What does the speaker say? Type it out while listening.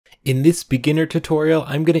In this beginner tutorial,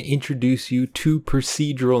 I'm going to introduce you to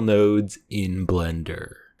procedural nodes in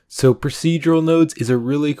Blender. So procedural nodes is a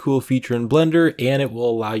really cool feature in Blender, and it will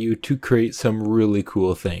allow you to create some really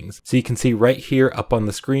cool things. So you can see right here up on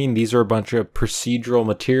the screen, these are a bunch of procedural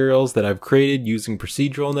materials that I've created using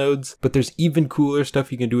procedural nodes, but there's even cooler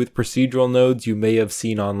stuff you can do with procedural nodes. You may have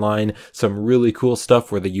seen online some really cool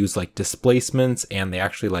stuff where they use like displacements and they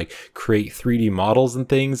actually like create 3D models and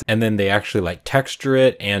things, and then they actually like texture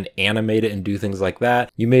it and animate it and do things like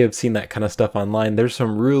that. You may have seen that kind of stuff online. There's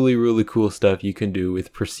some really cool stuff you can do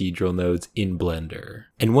with procedural nodes in Blender.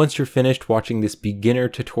 And once you're finished watching this beginner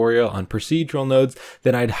tutorial on procedural nodes,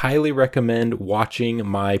 then I'd highly recommend watching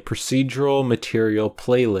my procedural material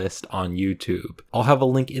playlist on YouTube. I'll have a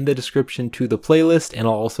link in the description to the playlist, and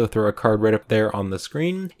I'll also throw a card right up there on the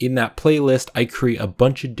screen. In that playlist, I create a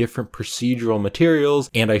bunch of different procedural materials,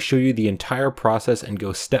 and I show you the entire process and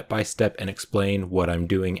go step by step and explain what I'm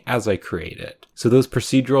doing as I create it. So those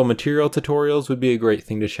procedural material tutorials would be a great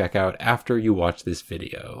thing to check out after you watch this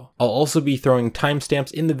video. I'll also be throwing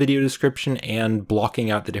timestamps in the video description and blocking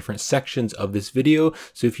out the different sections of this video,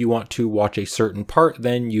 so if you want to watch a certain part,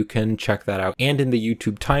 then you can check that out. And in the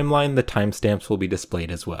YouTube timeline, the timestamps will be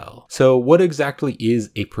displayed as well. So what exactly is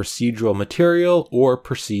a procedural material or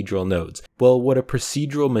procedural nodes? Well, what a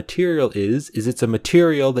procedural material is it's a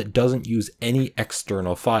material that doesn't use any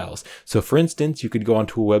external files. So for instance, you could go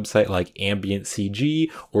onto a website like Ambient CG,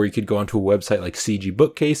 or you could go onto a website like CG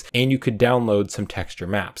Bookcase, and you could download some texture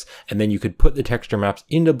maps. And then you could put the texture maps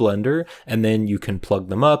into Blender, and then you can plug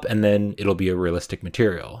them up, and then it'll be a realistic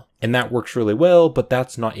material. And that works really well, but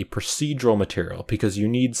that's not a procedural material because you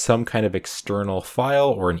need some kind of external file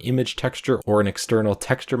or an image texture or an external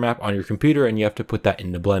texture map on your computer, and you have to put that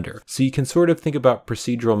into Blender. So you can sort of think about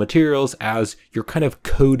procedural materials as you're kind of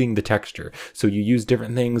coding the texture. So you use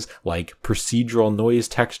different things like procedural noise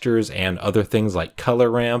textures and other things like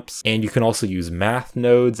color ramps, and you can also use math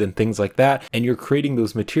nodes and things like that, and you're creating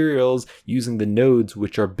those materials using the nodes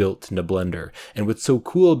which are built into Blender. And what's so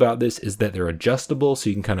cool about this is that they're adjustable, so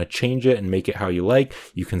you can kind of change it and make it how you like.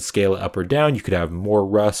 You can scale it up or down. You could have more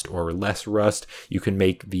rust or less rust. You can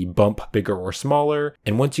make the bump bigger or smaller.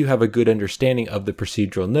 And once you have a good understanding of the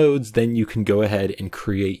procedural nodes, then you can go ahead and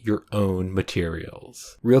create your own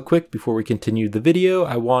materials. Real quick, before we continue the video,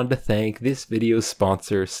 I wanted to thank this video's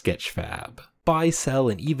sponsor, Sketchfab. Buy, sell,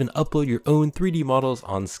 and even upload your own 3D models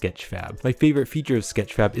on Sketchfab. My favorite feature of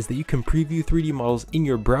Sketchfab is that you can preview 3D models in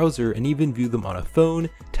your browser and even view them on a phone,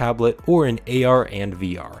 tablet, or in AR and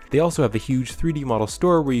VR. They also have a huge 3D model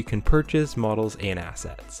store where you can purchase models and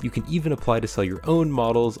assets. You can even apply to sell your own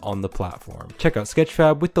models on the platform. Check out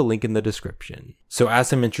Sketchfab with the link in the description. So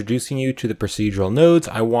as I'm introducing you to the procedural nodes,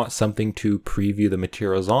 I want something to preview the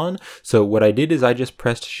materials on. So what I did is I just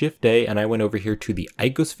pressed Shift-A and I went over here to the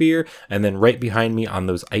icosphere, and then right behind me on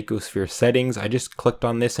those icosphere settings, I just clicked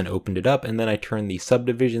on this and opened it up, and then I turned the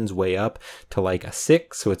subdivisions way up to like a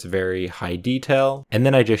 6, so it's very high detail, and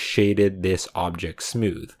then I just shaded this object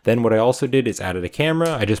smooth. Then what I also did is added a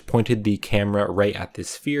camera. I just pointed the camera right at this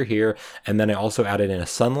sphere here, and then I also added in a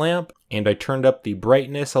sun lamp, and I turned up the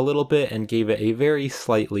brightness a little bit and gave it a very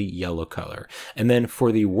slightly yellow color. And then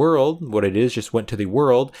for the world, what it is, just went to the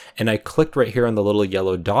world, and I clicked right here on the little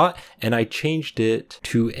yellow dot, and I changed it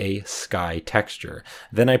to a sky texture.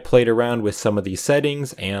 Then I played around with some of these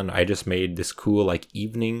settings, and I just made this cool like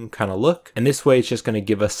evening kind of look. And this way it's just going to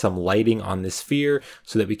give us some lighting on this sphere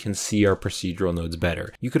so that we can see our procedural nodes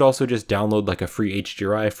better. You could also just download like a free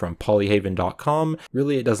HDRI from polyhaven.com.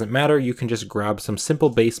 Really, it doesn't matter. You can just grab some simple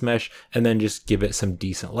base mesh and then just give it some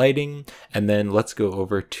decent lighting. And then let's go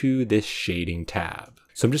over to this shading tab.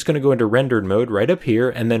 So I'm just going to go into rendered mode right up here,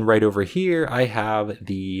 and then right over here I have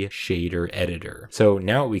the shader editor. So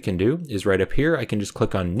now what we can do is right up here I can just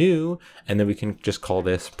click on new, and then we can just call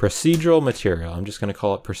this procedural material. I'm just going to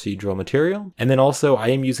call it procedural material. And then also I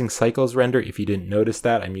am using Cycles Render. If you didn't notice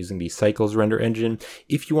that, I'm using the Cycles Render engine.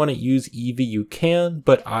 If you want to use Eevee, you can,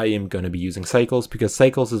 but I am going to be using Cycles because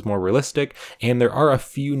Cycles is more realistic, and there are a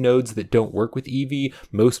few nodes that don't work with Eevee.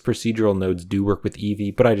 Most procedural nodes do work with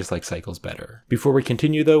Eevee, but I just like Cycles better. Before we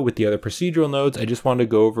continue though with the other procedural nodes, I just want to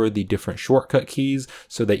go over the different shortcut keys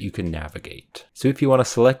so that you can navigate. So if you want to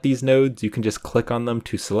select these nodes, you can just click on them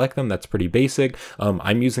to select them. That's pretty basic.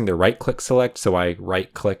 I'm using the right click select, so I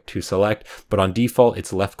right click to select, but on default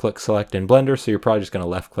it's left click select in Blender, so you're probably just going to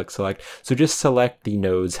left click select. So just select the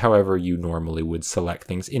nodes however you normally would select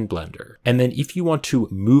things in Blender. And then if you want to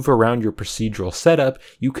move around your procedural setup,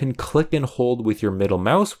 you can click and hold with your middle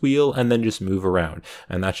mouse wheel and then just move around.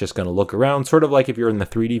 And that's just going to look around, sort of like if you're in the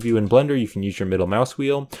 3D view in Blender, you can use your middle mouse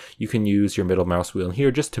wheel. You can use your middle mouse wheel in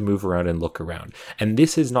here just to move around and look around. And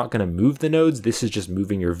this is not going to move the nodes. This is just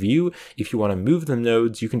moving your view. If you want to move the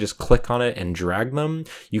nodes, you can just click on it and drag them.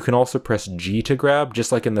 You can also press G to grab,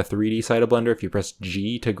 just like in the 3D side of Blender. If you press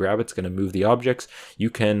G to grab, it's going to move the objects. You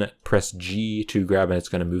can press G to grab and it's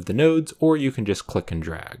going to move the nodes, or you can just click and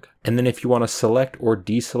drag. And then if you want to select or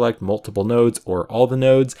deselect multiple nodes or all the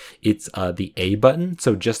nodes, it's the A button.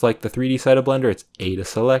 So just like the 3D side of Blender, it's A to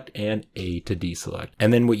select and A to deselect.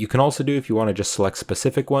 And then what you can also do if you want to just select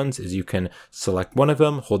specific ones is you can select one of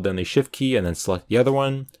them, hold down the Shift key, and then select the other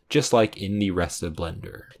one, just like in the rest of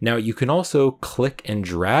Blender. Now you can also click and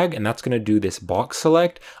drag, and that's going to do this box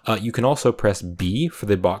select. You can also press B for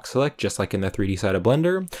the box select, just like in the 3D side of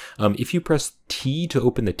Blender. If you press T to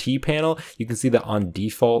open the T panel, you can see that on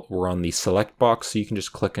default we're on the select box, so you can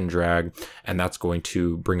just click and drag, and that's going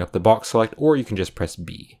to bring up the box select, or you can just press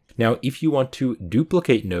B. Now, if you want to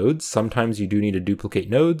duplicate nodes, sometimes you do need to duplicate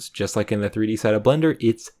nodes, just like in the 3D side of Blender,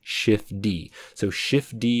 it's Shift D. So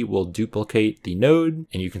Shift D will duplicate the node,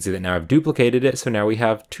 and you can see that now I've duplicated it, so now we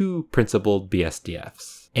have two principled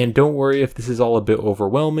BSDFs. And don't worry if this is all a bit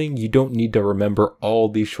overwhelming, you don't need to remember all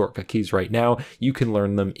these shortcut keys right now, you can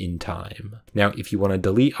learn them in time. Now, if you want to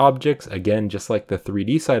delete objects, again, just like the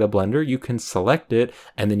 3D side of Blender, you can select it,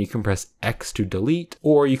 and then you can press X to delete,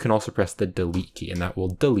 or you can also press the delete key, and that will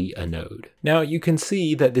delete a node. Now, you can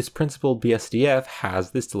see that this principled BSDF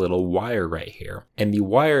has this little wire right here, and the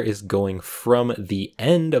wire is going from the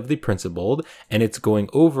end of the principled, and it's going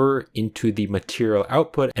over into the material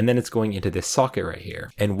output, and then it's going into this socket right here.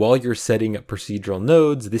 And while you're setting up procedural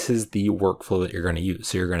nodes, this is the workflow that you're going to use.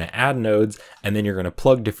 So you're going to add nodes, and then you're going to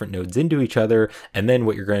plug different nodes into each other. And then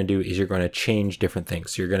what you're going to do is you're going to change different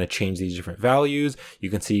things. So you're going to change these different values.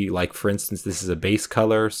 You can see, like, for instance, this is a base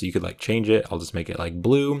color. So you could like change it. I'll just make it like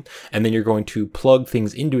blue. And then you're going to plug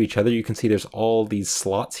things into each other. You can see there's all these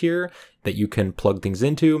slots here that you can plug things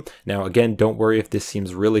into. Now, again, don't worry if this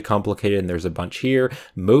seems really complicated and there's a bunch here.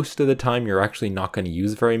 Most of the time, you're actually not going to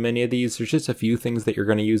use very many of these. There's just a few things that you're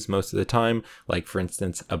going to use most of the time. Like, for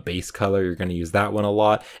instance, a base color, you're going to use that one a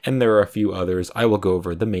lot. And there are a few others. I will go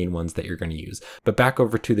over the main ones that you're going to use. But back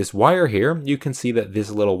over to this wire here, you can see that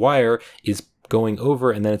this little wire is going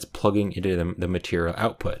over and then it's plugging into the material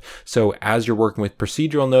output. So as you're working with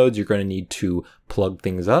procedural nodes, you're going to need to plug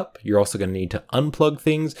things up. You're also going to need to unplug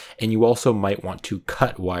things, and you also might want to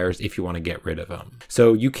cut wires if you want to get rid of them.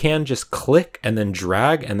 So you can just click and then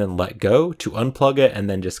drag and then let go to unplug it, and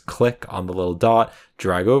then just click on the little dot,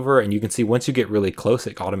 drag over, and you can see once you get really close,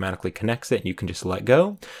 it automatically connects it and you can just let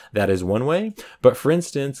go. That is one way. But for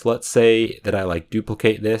instance, let's say that I like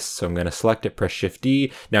duplicate this. So I'm going to select it, press Shift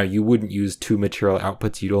D. Now you wouldn't use two material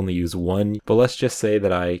outputs, you'd only use one. But let's just say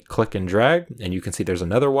that I click and drag, and you can see there's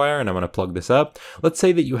another wire, and I'm going to plug this up. Let's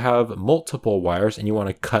say that you have multiple wires and you want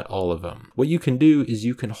to cut all of them. What you can do is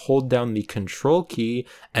you can hold down the Control key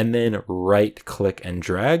and then right click and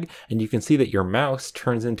drag, and you can see that your mouse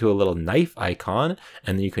turns into a little knife icon,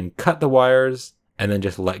 and then you can cut the wires and then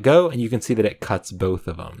just let go, and you can see that it cuts both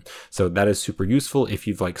of them. So that is super useful if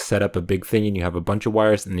you've like set up a big thing and you have a bunch of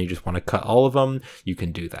wires and you just want to cut all of them, you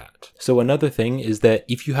can do that. So another thing is that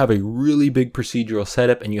if you have a really big procedural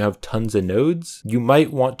setup and you have tons of nodes, you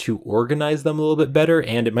might want to organize them a little bit better,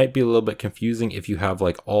 and it might be a little bit confusing if you have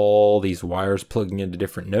like all these wires plugging into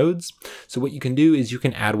different nodes. So what you can do is you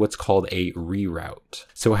can add what's called a reroute.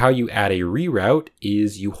 So how you add a reroute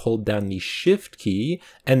is you hold down the Shift key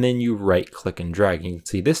and then you right click and drag. You can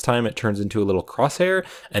see this time it turns into a little crosshair,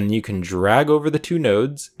 and you can drag over the two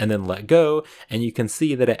nodes and then let go, and you can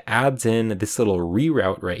see that it adds in this little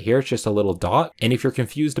reroute right here. It's just a little dot, and if you're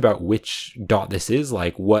confused about which dot this is,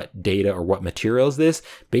 like what data or what material is this,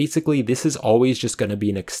 basically this is always just going to be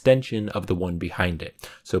an extension of the one behind it.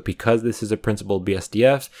 So because this is a principled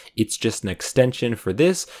BSDF, it's just an extension for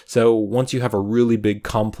this. So once you have a really big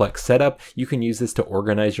complex setup, you can use this to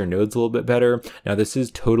organize your nodes a little bit better. Now this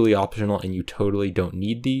is totally optional and you totally don't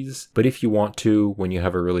need these, but if you want to, when you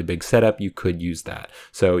have a really big setup, you could use that.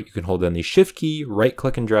 So you can hold down the Shift key, right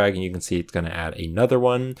click and drag, and you can see it's going to add another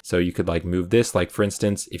one. So you could like move this, like for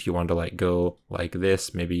instance, if you want to like go like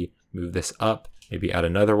this, maybe move this up, maybe add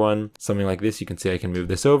another one, something like this. You can see I can move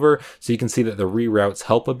this over. So you can see that the reroutes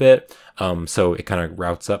help a bit. So it kind of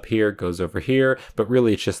routes up here, goes over here, but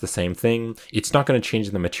really it's just the same thing. It's not going to change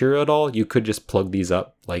the material at all. You could just plug these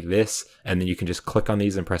up like this, and then you can just click on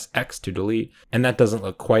these and press X to delete. And that doesn't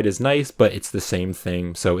look quite as nice, but it's the same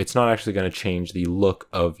thing. So it's not actually going to change the look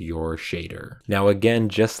of your shader. Now, again,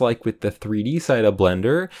 just like with the 3D side of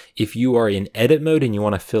Blender, if you are in edit mode and you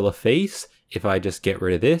want to fill a face, if I just get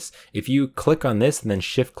rid of this, if you click on this and then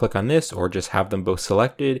shift click on this, or just have them both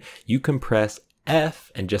selected, you can press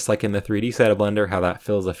F, and just like in the 3D side of Blender, how that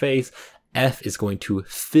fills a face, F is going to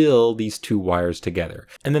fill these two wires together.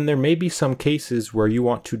 And then there may be some cases where you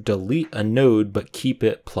want to delete a node but keep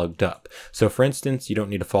it plugged up. So for instance, you don't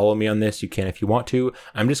need to follow me on this, you can if you want to.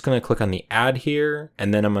 I'm just going to click on the add here,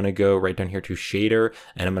 and then I'm going to go right down here to shader,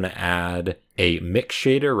 and I'm going to add a mix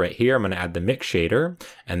shader right here. I'm going to add the mix shader,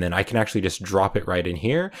 and then I can actually just drop it right in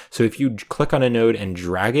here. So if you click on a node and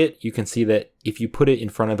drag it, you can see that if you put it in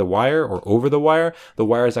front of the wire or over the wire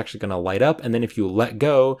is actually going to light up. And then if you let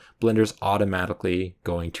go, Blender's automatically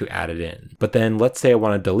going to add it in. But then let's say I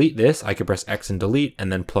want to delete this, I could press X and delete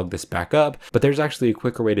and then plug this back up. But there's actually a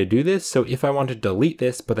quicker way to do this. So if I want to delete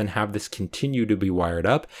this, but then have this continue to be wired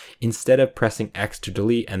up, instead of pressing X to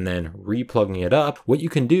delete and then replugging it up, what you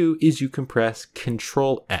can do is you can press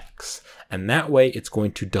Control X. And that way it's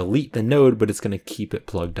going to delete the node, but it's going to keep it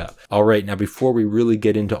plugged up. All right, now before we really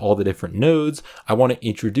get into all the different nodes, I want to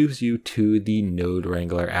introduce you to the Node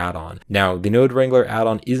Wrangler add-on. Now, the Node Wrangler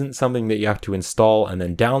add-on isn't something that you have to install and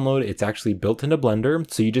then download. It's actually built into Blender,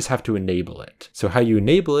 so you just have to enable it. So how you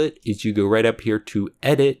enable it is you go right up here to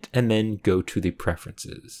Edit and then go to the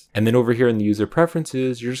Preferences. And then over here in the User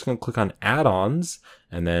Preferences, you're just going to click on Add-ons.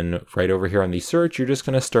 And then right over here on the search, you're just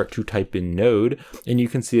going to start to type in node, and you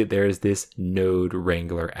can see that there is this Node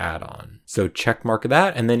Wrangler add-on. So check mark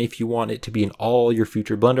that. And then if you want it to be in all your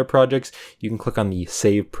future Blender projects, you can click on the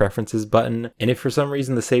Save Preferences button. And if for some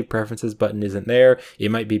reason the Save Preferences button isn't there,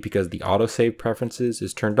 it might be because the Auto Save Preferences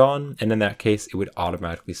is turned on. And in that case, it would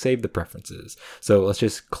automatically save the preferences. So let's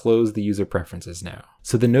just close the User Preferences now.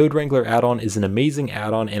 So the Node Wrangler add-on is an amazing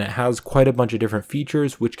add-on, and it has quite a bunch of different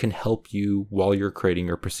features which can help you while you're creating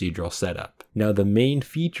your procedural setup. Now, the main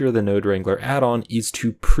feature of the Node Wrangler add-on is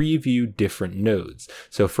to preview different nodes.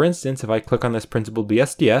 So for instance, if I click on this principled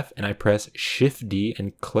BSDF and I press Shift D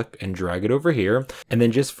and click and drag it over here, and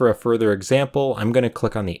then just for a further example, I'm going to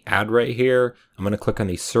click on the add right here. I'm going to click on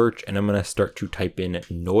the search and I'm going to start to type in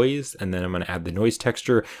noise, and then I'm going to add the noise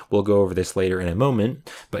texture. We'll go over this later in a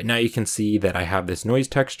moment, but now you can see that I have this noise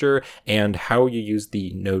texture. And how you use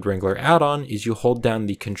the Node Wrangler add-on is you hold down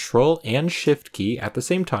the Control and Shift key at the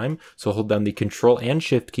same time. So hold down the Control and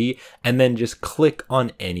Shift key and then just click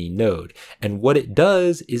on any node. And what it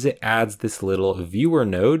does is it adds this little viewer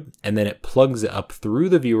node, and then it plugs it up through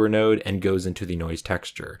the viewer node and goes into the noise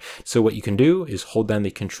texture. So what you can do is hold down the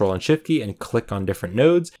Control and Shift key and click on different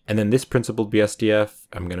nodes, and then this principled BSDF,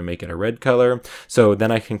 I'm going to make it a red color. So then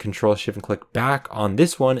I can Control Shift and click back on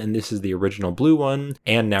this one, and this is the original blue one,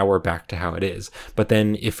 and now we're back to how it is. But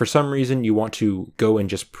then if for some reason you want to go and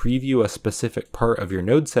just preview a specific part of your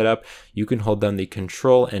node setup, you can hold down the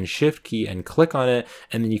Control and Shift key and click on it,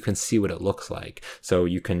 and then you can see what it looks like. So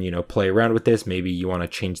you can, play around with this. Maybe you want to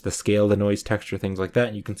change the scale, the noise texture, things like that,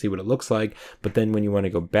 and you can see what it looks like. But then when you want to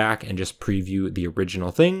go back and just preview the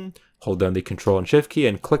original thing, hold down the Control and Shift key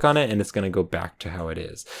and click on it, and it's going to go back to how it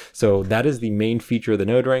is. So that is the main feature of the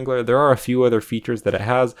Node Wrangler. There are a few other features that it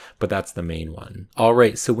has, but that's the main one. All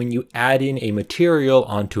right, so when you add in a material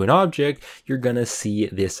onto an object, you're going to see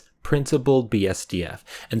this principled BSDF.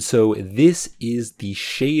 And so this is the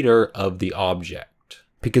shader of the object.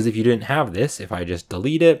 Because if you didn't have this, if I just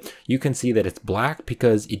delete it, you can see that it's black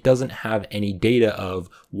because it doesn't have any data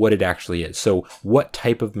of what it actually is. So what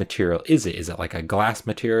type of material is it? Is it like a glass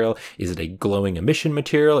material? Is it a glowing emission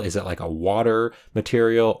material? Is it like a water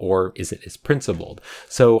material? Or is it principled?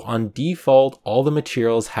 So on default, all the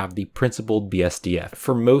materials have the principled BSDF.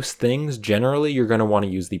 For most things, generally, you're going to want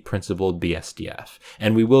to use the principled BSDF.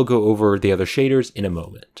 And we will go over the other shaders in a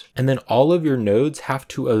moment. And then all of your nodes have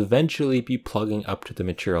to eventually be plugging up to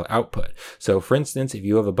the material output. So for instance, if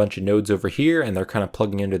you have a bunch of nodes over here and they're kind of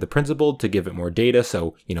plugging into the principled to give it more data,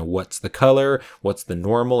 so what's the color, what's the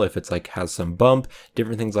normal, if it's like has some bump,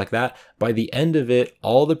 different things like that, by the end of it,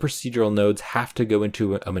 all the procedural nodes have to go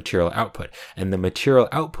into a material output. And the material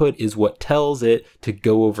output is what tells it to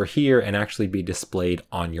go over here and actually be displayed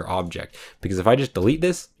on your object. Because if I just delete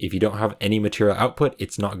this, if you don't have any material output,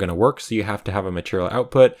 it's not going to work. So you have to have a material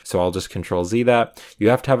output. So I'll just Control Z that. You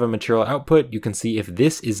have to have a material output. You can see if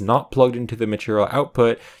this is not plugged into the material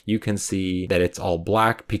output, you can see that it's all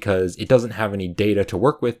black because it doesn't have any data to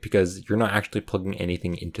work with because you're not actually plugging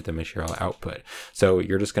anything into the material output. So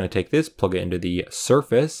you're just going to take this, plug it into the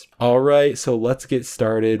surface. All right, so let's get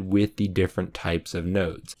started with the different types of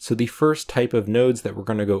nodes. So the first type of nodes that we're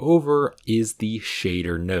going to go over is the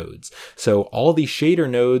shader nodes. So all the shader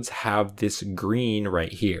nodes have this green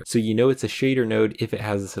right here. So it's a shader node if it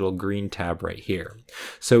has this little green tab right here.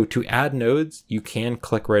 So to add nodes, you can can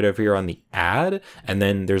click right over here on the add, and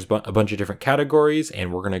then there's a bunch of different categories,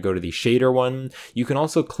 and we're going to go to the shader one. You can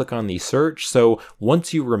also click on the search. So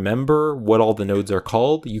once you remember what all the nodes are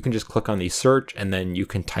called, you can just click on the search and then you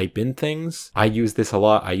can type in things. I use this a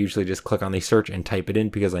lot. I usually just click on the search and type it in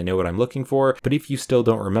because I know what I'm looking for. But if you still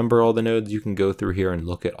don't remember all the nodes, you can go through here and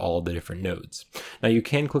look at all the different nodes. Now you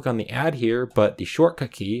can click on the add here, but the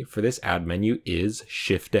shortcut key for this add menu is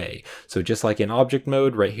Shift A. So just like in object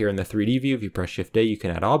mode right here in the 3D view, if you press Shift A, you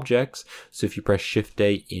can add objects. So if you press Shift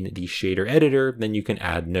A in the shader editor, then you can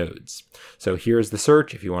add nodes. So here's the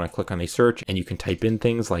search. If you want to click on the search and you can type in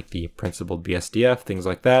things like the principled BSDF, things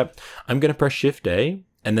like that. I'm going to press Shift A.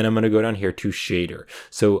 And then I'm going to go down here to shader.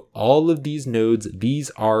 So all of these nodes,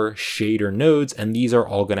 these are shader nodes, and these are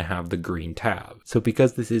all going to have the green tab. So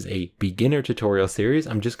because this is a beginner tutorial series,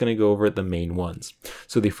 I'm just going to go over the main ones.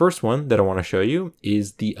 So the first one that I want to show you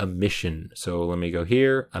is the emission. So let me go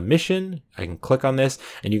here, emission. I can click on this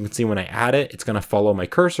and you can see when I add it, it's going to follow my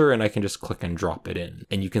cursor and I can just click and drop it in.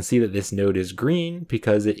 And you can see that this node is green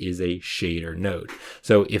because it is a shader node.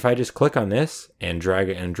 So if I just click on this and drag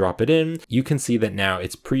it and drop it in, you can see that now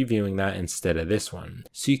it's previewing that instead of this one.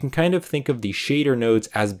 So you can kind of think of the shader nodes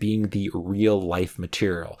as being the real life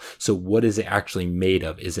material. So what is it actually made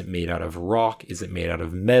of? Is it made out of rock? Is it made out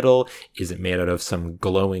of metal? Is it made out of some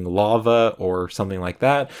glowing lava or something like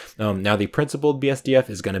that? Now the principled BSDF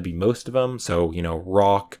is going to be most of them. So, you know,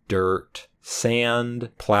 rock, dirt, sand,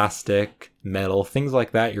 plastic, metal, things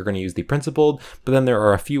like that, you're going to use the principled. But then there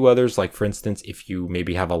are a few others, like for instance, if you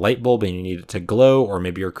maybe have a light bulb and you need it to glow, or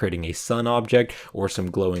maybe you're creating a sun object or some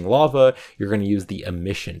glowing lava, you're going to use the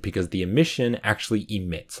emission because the emission actually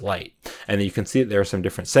emits light. And then you can see that there are some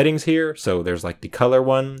different settings here. So there's like the color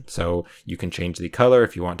one. So you can change the color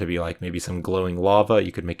if you want to be like maybe some glowing lava,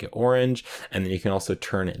 you could make it orange. And then you can also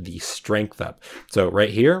turn the strength up. So right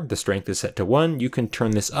here, the strength is set to 1. You can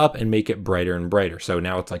turn this up and make it brighter and brighter. So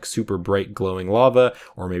now it's like super bright glowing lava,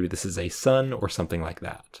 or maybe this is a sun or something like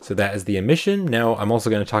that. So that is the emission. Now I'm also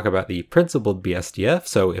going to talk about the principled BSDF.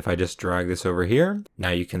 So if I just drag this over here,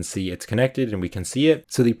 now you can see it's connected and we can see it.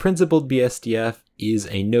 So the principled BSDF is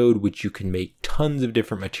a node which you can make tons of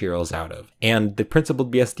different materials out of. And the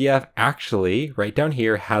principled BSDF actually, right down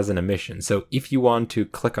here, has an emission. So if you want to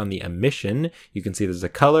click on the emission, you can see there's a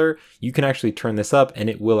color. You can actually turn this up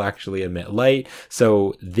and it will actually emit light.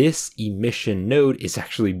 So this emission node is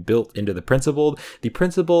actually built into the principled. The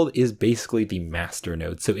principled is basically the master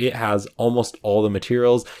node. So it has almost all the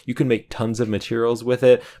materials. You can make tons of materials with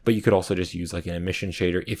it, but you could also just use like an emission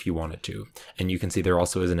shader if you wanted to. And you can see there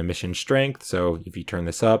also is an emission strength. So if you turn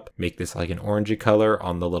this up, make this like an orangey color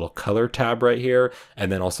on the little color tab right here.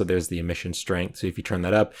 And then also there's the emission strength. So if you turn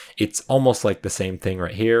that up, it's almost like the same thing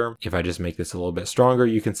right here. If I just make this a little bit stronger,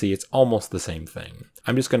 you can see it's almost the same thing.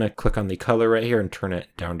 I'm just going to click on the color right here and turn it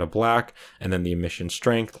down to black. And then the emission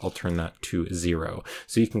strength, I'll turn that to 0.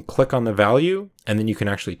 So you can click on the value and then you can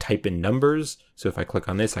actually type in numbers. So if I click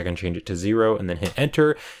on this, I can change it to 0 and then hit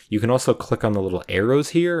enter. You can also click on the little arrows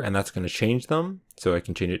here and that's going to change them. So I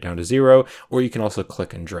can change it down to 0, or you can also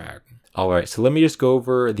click and drag. All right, so let me just go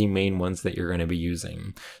over the main ones that you're going to be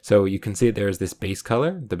using. So you can see there's this base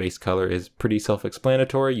color. The base color is pretty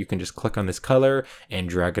self-explanatory. You can just click on this color and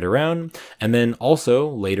drag it around. And then also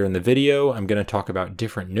later in the video, I'm going to talk about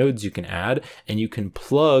different nodes you can add, and you can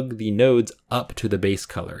plug the nodes up to the base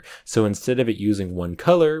color. So instead of it using one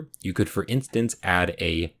color, you could, for instance, add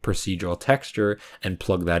a procedural texture and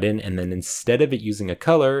plug that in. And then instead of it using a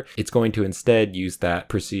color, it's going to instead use that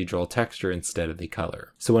procedural texture instead of the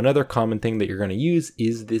color. So another common thing that you're going to use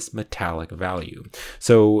is this metallic value.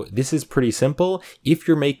 So this is pretty simple. If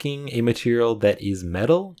you're making a material that is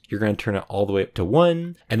metal, you're going to turn it all the way up to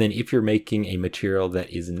 1. And then if you're making a material that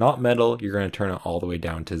is not metal, you're going to turn it all the way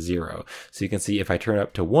down to 0. So you can see if I turn it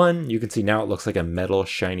up to 1, you can see now it looks like a metal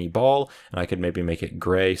shiny ball, and I could maybe make it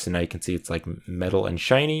gray. So now you can see it's like metal and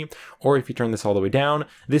shiny. Or if you turn this all the way down,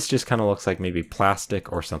 this just kind of looks like maybe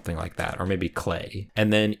plastic or something like that, or maybe clay.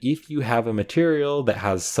 And then if you have a material that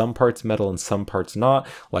has some parts metal and some parts not,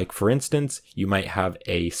 like for instance, you might have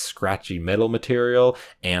a scratchy metal material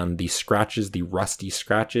and the scratches, the rusty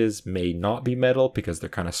scratches may not be metal because they're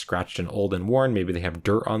kind of scratched and old and worn. Maybe they have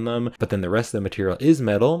dirt on them, but then the rest of the material is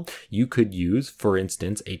metal. You could use, for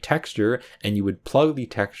instance, a texture, and you would plug the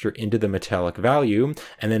texture into the metallic value.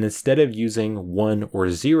 And then instead of using 1 or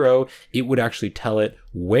 0, it would actually tell it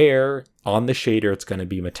where on the shader it's going to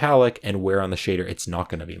be metallic and where on the shader it's not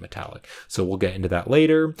going to be metallic. So we'll get into that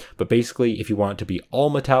later, but basically if you want it to be all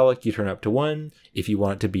metallic, you turn it up to 1. If you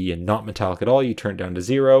want it to be not metallic at all, you turn it down to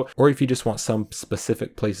 0. Or if you just want some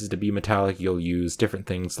specific places to be metallic, you'll use different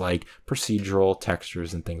things like procedural,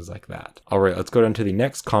 textures, and things like that. All right, let's go down to the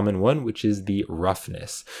next common one, which is the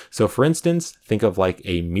roughness. So for instance, think of like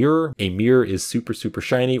a mirror. A mirror is super, super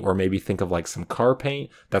shiny, or maybe think of like some car paint.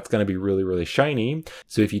 That's going to be really, really shiny.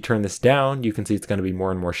 So if you turn this down, you can see it's going to be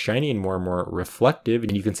more and more shiny and more reflective.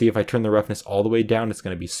 And you can see if I turn the roughness all the way down, it's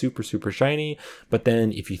going to be super, super shiny. But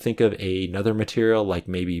then if you think of another material like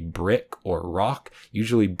maybe brick or rock,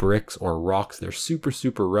 usually bricks or rocks, they're super,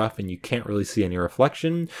 super rough and you can't really see any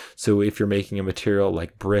reflection. So if you're making a material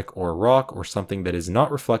like brick or rock or something that is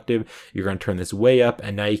not reflective, you're going to turn this way up,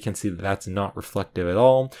 and now you can see that that's not reflective at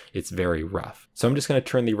all. It's very rough. So I'm just going to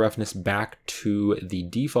turn the roughness back to the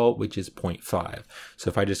default, which is 0.5. So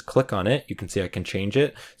if I just click on it, you can see I can change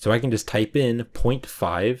it. So I can just type in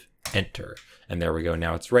 0.5, enter, and there we go.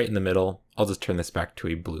 Now it's right in the middle. I'll just turn this back to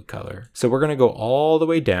a blue color. So we're going to go all the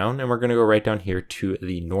way down, and we're going to go right down here to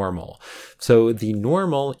the normal. So the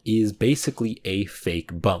normal is basically a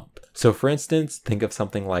fake bump. So for instance, think of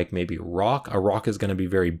something like maybe rock. A rock is going to be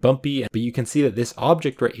very bumpy, but you can see that this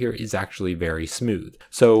object right here is actually very smooth.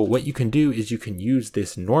 So what you can do is you can use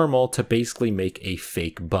this normal to basically make a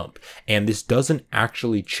fake bump. And this doesn't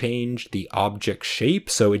actually change the object shape.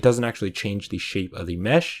 So it doesn't actually change the shape of the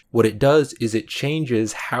mesh. What it does is it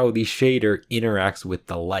changes how the shader interacts with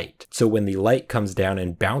the light. So when the light comes down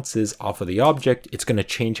and bounces off of the object, it's going to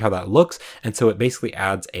change how that looks. And so it basically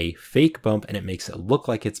adds a fake bump and it makes it look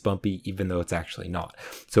like it's bumpy even though it's actually not.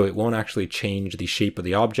 So it won't actually change the shape of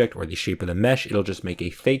the object or the shape of the mesh. It'll just make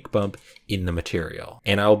a fake bump in the material.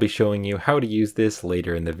 And I'll be showing you how to use this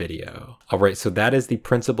later in the video. All right, so that is the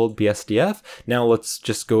principled BSDF. Now let's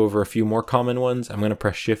just go over a few more common ones. I'm going to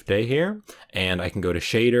press Shift A here, and I can go to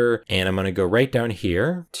shader, and I'm going to go right down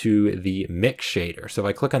here to the mix shader. So if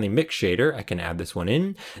I click on the mix shader, I can add this one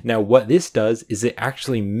in. Now what this does is it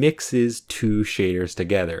actually mixes two shaders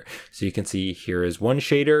together. So you can see here is one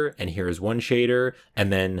shader, and here is one shader,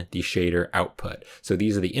 and then the shader output. So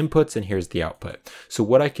these are the inputs, and here's the output. So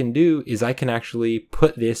what I can do is I can actually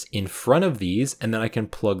put this in front of these, and then I can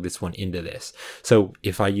plug this one into this. So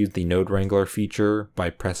if I use the node Wrangler feature by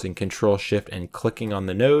pressing Control Shift and clicking on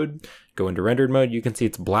the node, go into rendered mode, you can see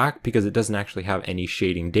it's black because it doesn't actually have any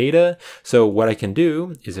shading data. So what I can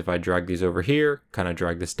do is if I drag these over here, kind of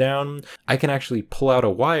drag this down, I can actually pull out a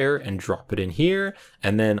wire and drop it in here,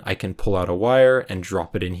 and then I can pull out a wire and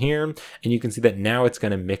drop it in here, and you can see that now it's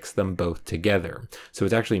going to mix them both together. So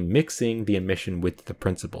it's actually mixing the emission with the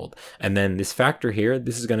principled. And then this factor here,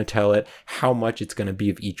 this is going to tell it how much it's going to be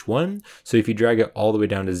of each one. So if you drag it all the way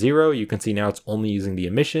down to 0, you can see now it's only using the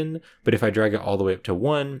emission, but if I drag it all the way up to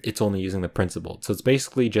 1, it's only using the principled. So it's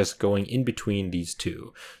basically just going in between these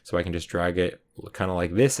two. So I can just drag it kind of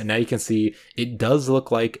like this, and now you can see it does look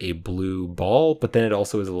like a blue ball, but then it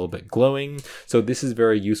also is a little bit glowing. So this is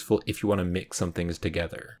very useful if you want to mix some things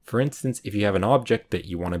together. For instance, if you have an object that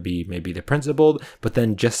you want to be maybe the principled, but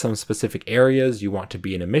then just some specific areas you want to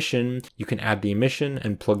be an emission, you can add the emission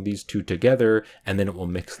and plug these two together, and then it will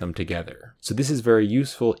mix them together. So this is very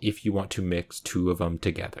useful if you want to mix two of them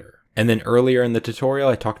together. And then earlier in the tutorial,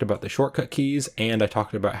 I talked about the shortcut keys, and I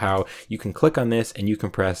talked about how you can click on this and you can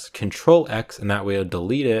press Control X, and that way it'll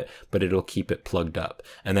delete it, but it'll keep it plugged up.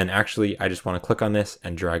 And then actually, I just want to click on this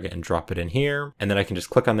and drag it and drop it in here. And then I can just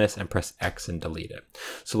click on this and press X and delete it.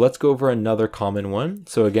 So let's go over another common one.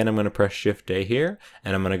 So again, I'm going to press Shift A here,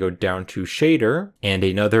 and I'm going to go down to shader. And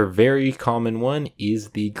another very common one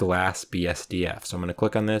is the glass BSDF. So I'm going to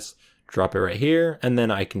click on this, drop it right here, and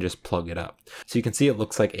then I can just plug it up. So you can see it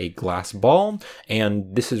looks like a glass ball,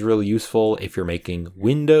 and this is really useful if you're making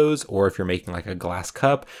windows or if you're making like a glass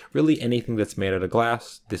cup. Really anything that's made out of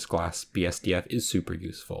glass, this glass BSDF is super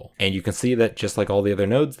useful. And you can see that just like all the other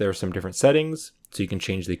nodes, there are some different settings. So you can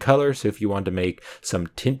change the color. So if you want to make some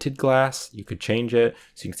tinted glass, you could change it.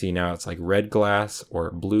 So you can see now it's like red glass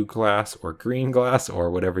or blue glass or green glass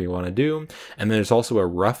or whatever you want to do. And then there's also a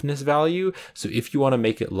roughness value. So if you want to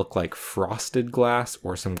make it look like frosted glass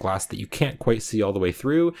or some glass that you can't quite see all the way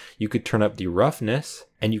through, you could turn up the roughness.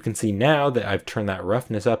 And you can see now that I've turned that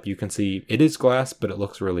roughness up, you can see it is glass, but it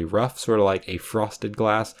looks really rough, sort of like a frosted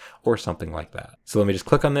glass or something like that. So let me just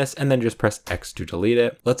click on this and then just press X to delete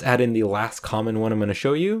it. Let's add in the last common one I'm going to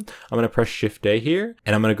show you. I'm going to press Shift A here,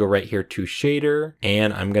 and I'm going to go right here to shader,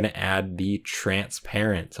 and I'm going to add the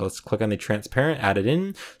transparent. So let's click on the transparent, add it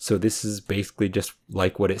in. So this is basically just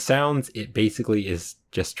like what it sounds. It basically is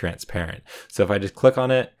just transparent. So if I just click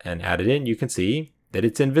on it and add it in, you can see that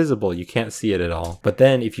it's invisible. You can't see it at all. But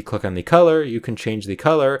then if you click on the color, you can change the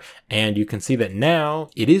color and you can see that now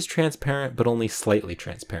it is transparent, but only slightly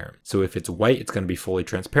transparent. So if it's white, it's going to be fully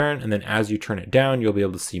transparent. And then as you turn it down, you'll be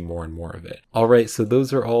able to see more and more of it. All right, so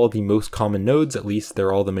those are all the most common nodes. At least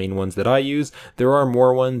they're all the main ones that I use. There are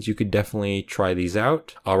more ones. You could definitely try these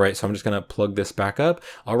out. All right, so I'm just going to plug this back up.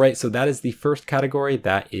 All right, so that is the first category.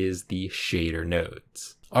 That is the shader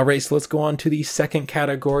nodes. All right, so let's go on to the second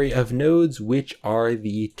category of nodes, which are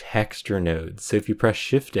the texture nodes. So if you press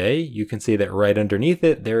Shift A, you can see that right underneath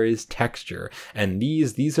it, there is texture. And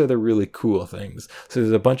these are the really cool things. So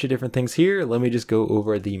there's a bunch of different things here. Let me just go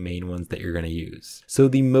over the main ones that you're going to use. So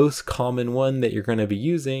the most common one that you're going to be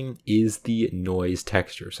using is the noise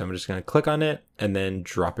texture. So I'm just going to click on it and then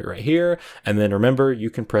drop it right here. And then remember, you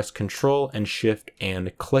can press Control and Shift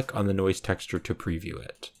and click on the noise texture to preview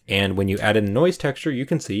it. And when you add in the noise texture, you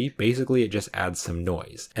can see basically it just adds some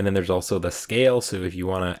noise. And then there's also the scale. So if you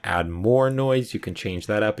want to add more noise, you can change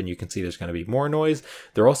that up and you can see there's going to be more noise.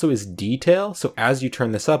 There also is detail. So as you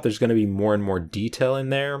turn this up, there's going to be more and more detail in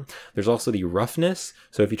there. There's also the roughness.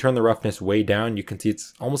 So if you turn the roughness way down, you can see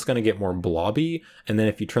it's almost going to get more blobby. And then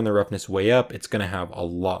if you turn the roughness way up, it's going to have a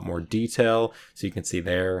lot more detail. So you can see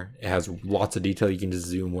there, it has lots of detail. You can just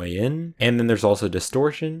zoom way in. And then there's also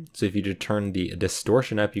distortion. So if you just turn the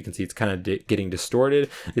distortion up, you can see it's kind of getting distorted.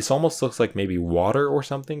 This almost looks like maybe water or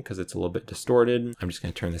something because it's a little bit distorted. I'm just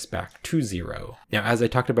going to turn this back to 0. Now, as I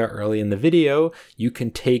talked about early in the video, you can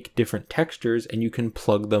take different textures and you can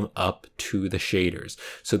plug them up to the shaders.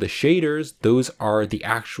 So the shaders, those are the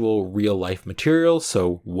actual real life materials.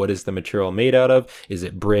 So what is the material made out of? Is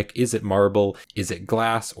it brick? Is it marble? Is it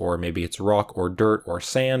glass? Or maybe it's rock or dirt or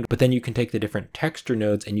sand. But then you can take the different texture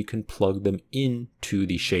nodes and you can plug them into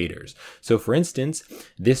the shaders. So for instance,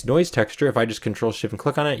 this noise texture, if I just Control Shift and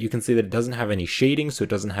click on it, you can see that it doesn't have any shading, so it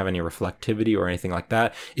doesn't have any reflectivity or anything like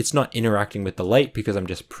that. It's not interacting with the light because I'm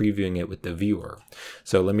just previewing it with the viewer.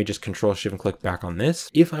 So let me just Control Shift and click back on this.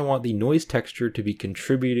 If I want the noise texture to be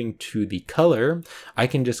contributing to the color, I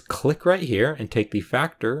can just click right here and take the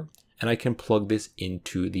factor and I can plug this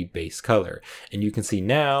into the base color. And you can see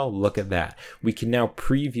now, look at that. We can now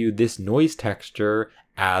preview this noise texture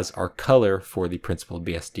as our color for the principled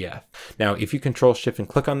BSDF. Now, if you Control Shift and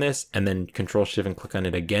click on this and then Control Shift and click on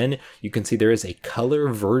it again, you can see there is a color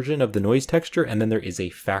version of the noise texture and then there is a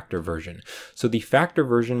factor version. So the factor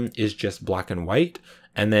version is just black and white.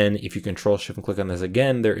 And then if you Control Shift and click on this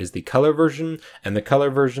again, there is the color version, and the color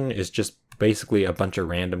version is just basically a bunch of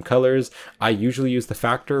random colors. I usually use the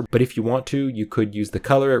factor, but if you want to, you could use the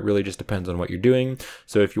color. It really just depends on what you're doing.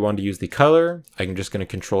 So if you want to use the color, I'm just going to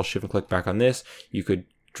Control Shift and click back on this. You could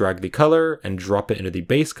drag the color and drop it into the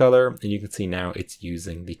base color, and you can see now it's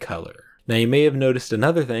using the color. Now you may have noticed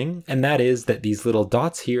another thing, and that is that these little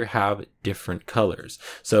dots here have different colors.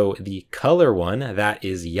 So the color one, that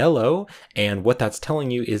is yellow, and what that's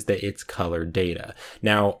telling you is that it's color data.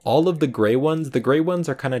 Now all of the gray ones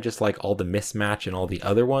are kind of just like all the mismatch and all the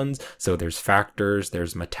other ones. So there's factors,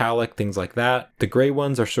 there's metallic, things like that. The gray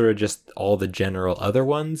ones are sort of just all the general other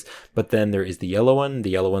ones, but then there is the yellow one.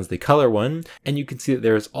 The yellow one's the color one, and you can see that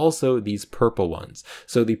there's also these purple ones.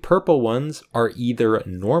 So the purple ones are either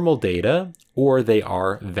normal data or they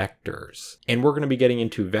are vectors. And we're going to be getting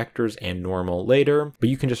into vectors and normal later, but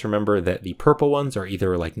you can just remember that the purple ones are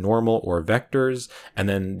either like normal or vectors, and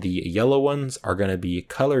then the yellow ones are going to be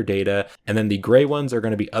color data, and then the gray ones are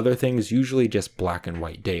going to be other things, usually just black and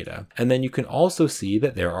white data. And then you can also see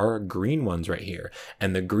that there are green ones right here,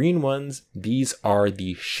 and the green ones, these are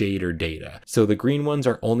the shader data. So the green ones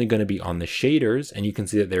are only going to be on the shaders, and you can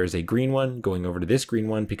see that there is a green one going over to this green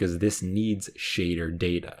one because this needs shader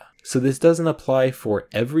data. So this doesn't apply for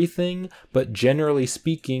everything, but generally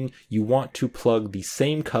speaking, you want to plug the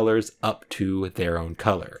same colors up to their own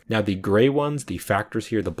color. Now the gray ones, the factors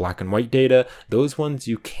here, the black and white data, those ones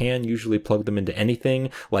you can usually plug them into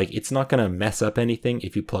anything. Like it's not going to mess up anything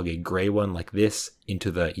if you plug a gray one like this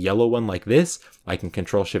into the yellow one like this. I can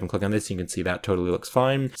Control Shift and click on this. You can see that totally looks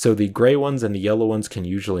fine. So the gray ones and the yellow ones can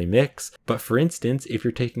usually mix. But for instance, if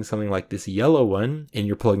you're taking something like this yellow one and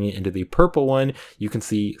you're plugging it into the purple one, you can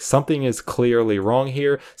see something is clearly wrong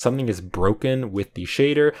here. Something is broken with the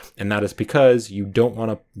shader, and that is because you don't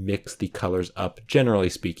want to mix the colors up, generally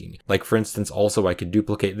speaking. Like for instance, also I could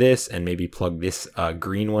duplicate this and maybe plug this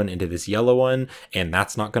green one into this yellow one, and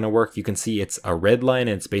that's not going to work. You can see it's a red line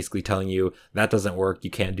and it's basically telling you that doesn't work.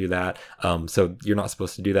 You can't do that. So you're not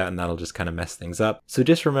supposed to do that, and that'll just kind of mess things up. So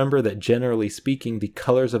just remember that generally speaking, the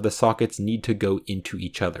colors of the sockets need to go into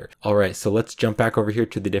each other. All right, so let's jump back over here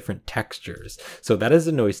to the different textures. So that is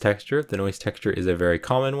the noise texture. The noise texture is a very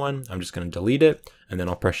common one. I'm just going to delete it. and then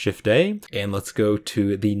I'll press Shift A, and let's go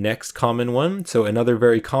to the next common one. So another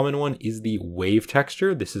very common one is the wave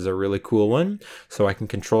texture. This is a really cool one. So I can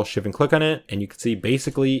Control Shift and click on it, and you can see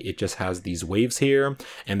basically it just has these waves here,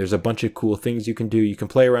 and there's a bunch of cool things you can do. You can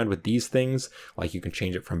play around with these things, like you can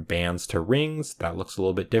change it from bands to rings. That looks a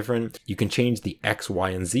little bit different. You can change the X, Y,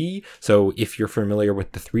 and Z. So if you're familiar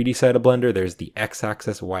with the 3D side of Blender, there's the X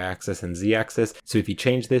axis, Y axis, and Z axis. So if you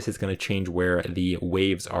change this, it's going to change where the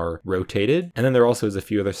waves are rotated. And then there also is a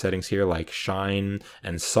few other settings here like shine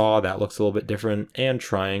and saw. That looks a little bit different, and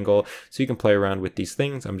triangle. So you can play around with these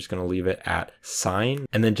things. I'm just going to leave it at sine.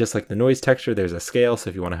 And then just like the noise texture, there's a scale. So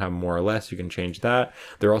if you want to have more or less, you can change that.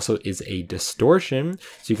 There also is a distortion.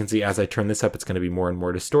 So you can see as I turn this up, it's going to be more and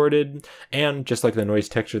more distorted. And just like the noise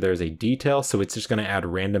texture, there's a detail. So it's just going to add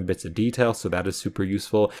random bits of detail. So that is super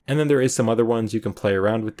useful. And then there is some other ones you can play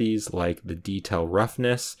around with these, like the detail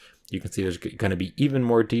roughness. You can see there's going to be even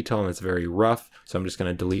more detail and it's very rough. So I'm just going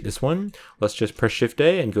to delete this one. Let's just press Shift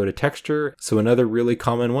A and go to texture. So another really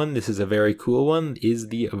common one, this is a very cool one, is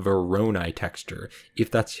the Voronoi texture. If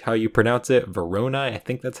that's how you pronounce it, Voronoi, I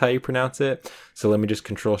think that's how you pronounce it. So let me just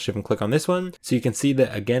Control Shift and click on this one. So you can see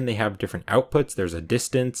that again, they have different outputs. There's a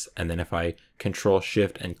distance. And then if I Control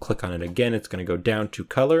Shift and click on it again, it's going to go down to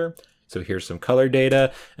color. So here's some color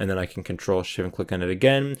data, and then I can Control Shift and click on it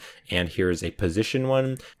again, and here's a position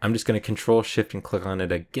one. I'm just going to Control Shift and click on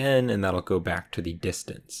it again, and that'll go back to the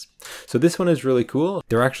distance. So this one is really cool.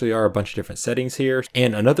 There actually are a bunch of different settings here,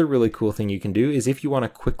 and another really cool thing you can do is if you want to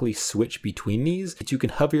quickly switch between these, you can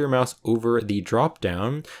hover your mouse over the drop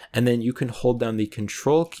down, and then you can hold down the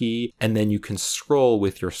Control key, and then you can scroll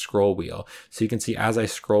with your scroll wheel. So you can see as I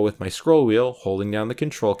scroll with my scroll wheel, holding down the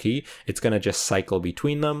Control key, it's going to just cycle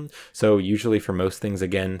between them. So usually for most things,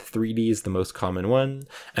 again, 3D is the most common one.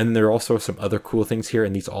 And then there are also some other cool things here,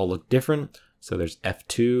 and these all look different. So there's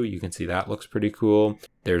F2, you can see that looks pretty cool.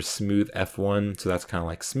 There's smooth F1, so that's kind of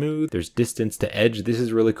like smooth. There's distance to edge. This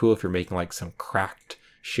is really cool if you're making like some cracked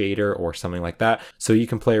shader or something like that. So you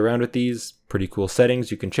can play around with these. Pretty cool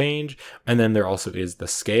settings you can change. And then there also is the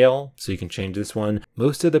scale, so you can change this one.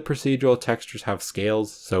 Most of the procedural textures have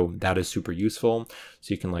scales, so that is super useful.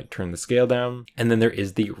 So you can like turn the scale down. And then there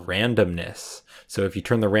is the randomness. So if you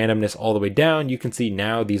turn the randomness all the way down, you can see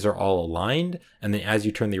now these are all aligned. And then as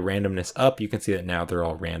you turn the randomness up, you can see that now they're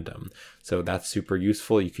all random. So that's super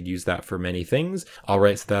useful. You could use that for many things. All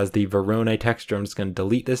right, so that's the Voronoi texture. I'm just going to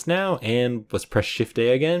delete this now, and let's press Shift A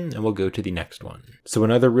again, and we'll go to the next one. So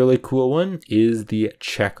another really cool one is the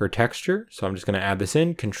checker texture. So I'm just going to add this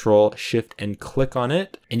in, Control Shift and click on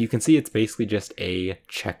it. And you can see it's basically just a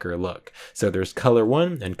checker look. So there's color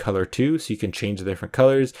 1 and color 2, so you can change the different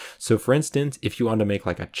colors. So for instance, if you want to make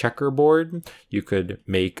like a checkerboard, you could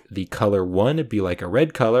make the color 1 be like a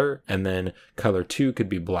red color, and then color 2 could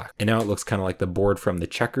be black. And now it looks kind of like the board from the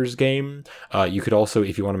checkers game. You could also,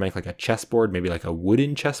 if you want to make like a chessboard, maybe like a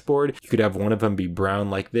wooden chessboard, you could have one of them be brown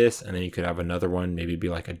like this, and then you could have another one maybe be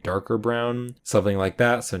like a darker brown, something like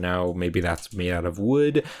that. So now maybe that's made out of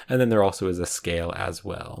wood. And then there also is a scale as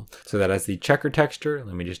well. So that is the checker texture.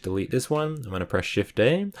 Let me just delete this one. I'm going to press Shift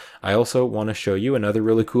A. I also want to show you another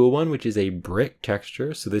really cool one, which is a brick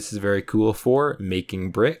texture. So this is very cool for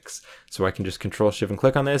making bricks. So I can just Control Shift and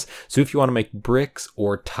click on this. So if you want to make bricks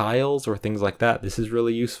or tiles or things like that, this is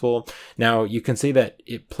really useful. Now you can see that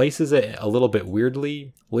it places it a little bit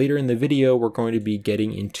weirdly. Later in the video, we're going to be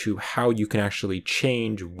getting into how you can actually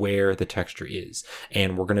change where the texture is.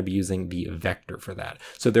 And we're going to be using the vector for that.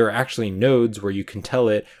 So there are actually nodes where you can tell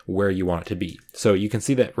it where you want it to be. So you can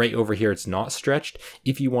see that right over here, it's not stretched.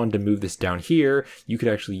 If you wanted to move this down here, you could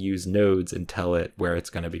actually use nodes and tell it where it's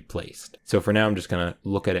going to be placed. So for now, I'm just going to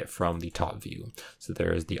look at it from the top view. So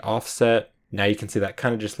there is the offset. Now you can see that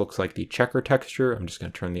kind of just looks like the checker texture. I'm just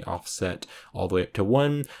going to turn the offset all the way up to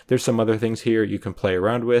 1. There's some other things here you can play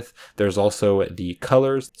around with. There's also the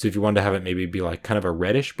colors. So if you wanted to have it maybe be like kind of a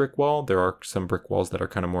reddish brick wall, there are some brick walls that are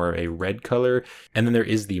kind of more a red color. And then there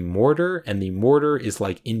is the mortar, and the mortar is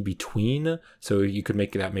like in between. So you could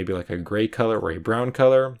make that maybe like a gray color or a brown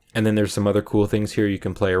color. And then there's some other cool things here you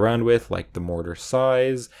can play around with, like the mortar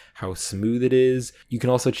size, how smooth it is. You can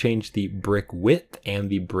also change the brick width and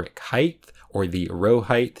the brick height, or the row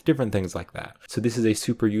height, different things like that. So this is a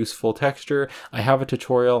super useful texture. I have a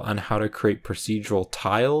tutorial on how to create procedural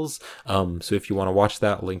tiles. So if you want to watch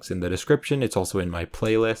that, link's in the description. It's also in my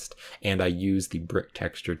playlist, and I use the brick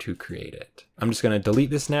texture to create it. I'm just going to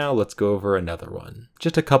delete this now. Let's go over another one.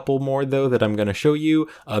 Just a couple more though that I'm going to show you.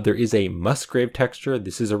 There is a Musgrave texture.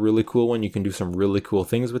 This is a really cool one. You can do some really cool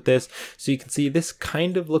things with this. So you can see this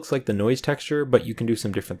kind of looks like the noise texture, but you can do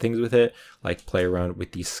some different things with it, like play around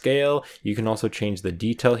with the scale. You can also change the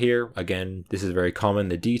detail here. Again, this is very common,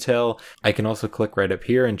 the detail. I can also click right up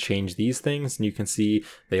here and change these things, and you can see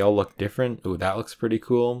they all look different. Oh, that looks pretty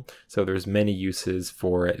cool. So there's many uses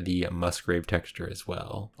for the Musgrave texture as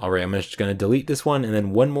well. All right, I'm just going to delete this one, and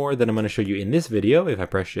then one more that I'm going to show you in this video. If I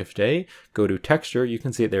press Shift A, go to texture, you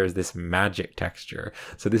can see there is this magic texture.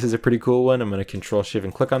 So this is a pretty cool one. I'm going to Control Shift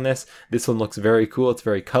and click on this. This one looks very cool. It's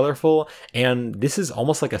very colorful, and this is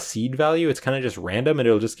almost like a seed value. It's kind of just random, and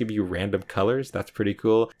it'll just give you random colors. That's pretty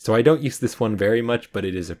cool. So I don't use this one very much, but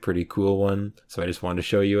it is a pretty cool one. So I just wanted to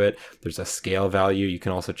show you it. There's a scale value. You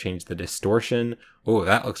can also change the distortion. Oh,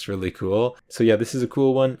 that looks really cool. So yeah, this is a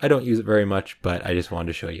cool one. I don't use it very much, but I just wanted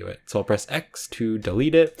to show you it. So I'll press X to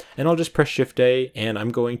delete it, and I'll just press Shift A, and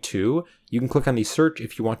I'm going to, you can click on the search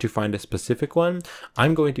if you want to find a specific one.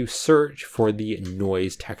 I'm going to search for the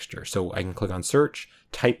noise texture. So I can click on search,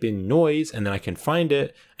 type in noise, and then I can find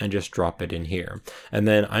it and just drop it in here. And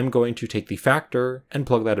then I'm going to take the factor and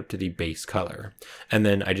plug that up to the base color. And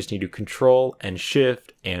then I just need to Control and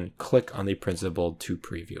Shift and click on the principal to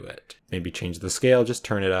preview it. Maybe change the scale, just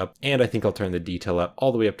turn it up, and I think I'll turn the detail up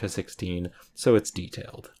all the way up to 16, so it's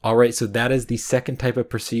detailed. All right, so that is the second type of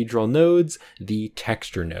procedural nodes, the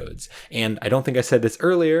texture nodes. And I don't think I said this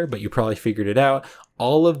earlier, but you probably figured it out.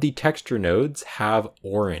 All of the texture nodes have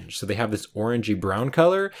orange. So they have this orangey brown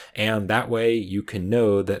color, and that way you can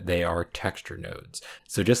know that they are texture nodes.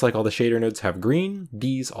 So just like all the shader nodes have green,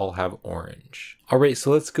 these all have orange. All right,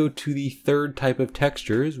 so let's go to the third type of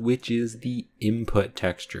textures, which is the input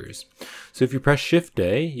textures. So if you press Shift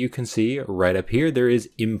A, you can see right up here, there is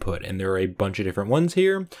input, and there are a bunch of different ones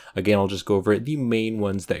here. Again, I'll just go over the main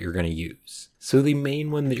ones that you're going to use. So the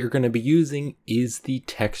main one that you're going to be using is the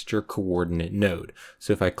texture coordinate node.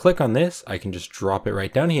 So if I click on this, I can just drop it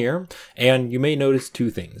right down here, and you may notice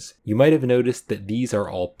two things. You might have noticed that these are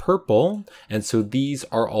all purple, and so these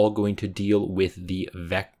are all going to deal with the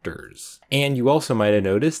vectors. And you also might have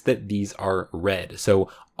noticed that these are red. So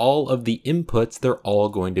all of the inputs, they're all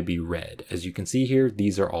going to be red. As you can see here,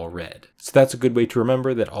 these are all red. So that's a good way to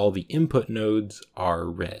remember that all the input nodes are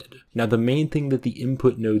red. Now, the main thing that the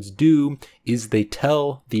input nodes do is they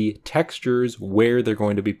tell the textures where they're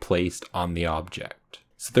going to be placed on the object.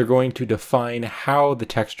 So they're going to define how the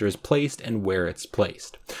texture is placed and where it's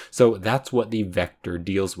placed. So that's what the vector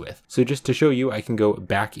deals with. So just to show you, I can go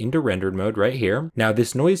back into rendered mode right here. Now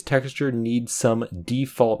this noise texture needs some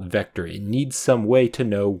default vector. It needs some way to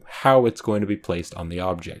know how it's going to be placed on the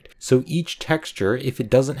object. So each texture, if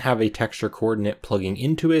it doesn't have a texture coordinate plugging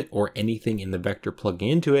into it or anything in the vector plugging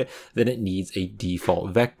into it, then it needs a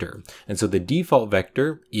default vector. And so the default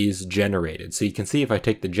vector is generated. So you can see if I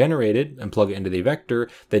take the generated and plug it into the vector,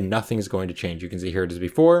 then nothing is going to change. You can see here it is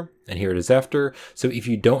before and here it is after. So if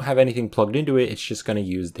you don't have anything plugged into it, it's just going to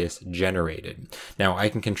use this generated. Now I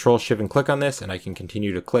can Control Shift and click on this, and I can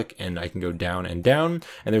continue to click, and I can go down and down.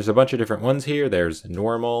 And there's a bunch of different ones here. There's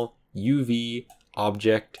normal, UV,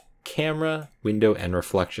 object, camera, window, and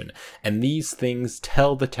reflection. And these things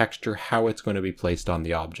tell the texture how it's going to be placed on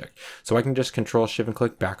the object. So I can just Control Shift and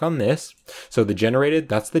click back on this. So the generated,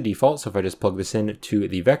 that's the default. So if I just plug this in to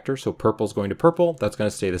the vector, so purple is going to purple, that's going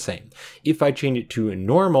to stay the same. If I change it to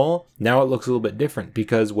normal, now it looks a little bit different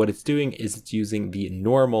because what it's doing is it's using the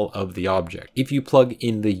normal of the object. If you plug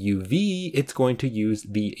in the UV, it's going to use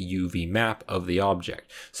the UV map of the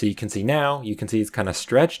object. So you can see now, you can see it's kind of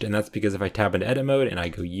stretched, and that's because if I tab into edit mode and I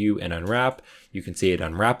go U and unwrap, you can see it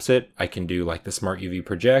unwraps it. I can do like the Smart UV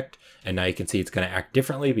project, and now you can see it's going to act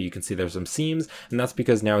differently, but you can see there's some seams, and that's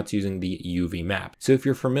because now it's using the UV map. So if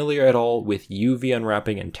you're familiar at all with UV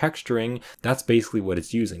unwrapping and texturing, that's basically what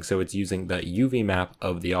it's using. So it's using the UV map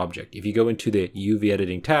of the object. If you go into the UV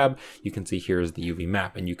editing tab, you can see here is the UV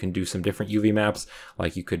map, and you can do some different UV maps.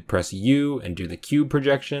 Like you could press U and do the cube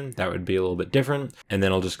projection. That would be a little bit different. And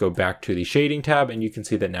then I'll just go back to the shading tab, and you can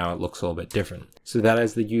see that now it looks a little bit different. So that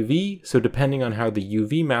is the UV. So depending on how the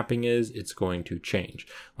UV mapping is, it's going to change.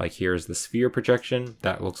 Like here's the sphere projection.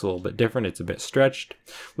 That looks a little bit different. It's a bit stretched.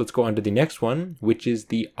 Let's go on to the next one, which is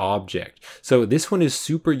the object. So this one is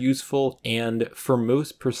super useful, and for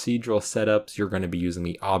most procedural setups, you're going to be using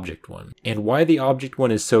the object one. And why the object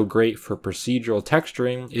one is so great for procedural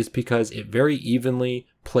texturing is because it very evenly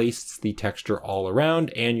placed the texture all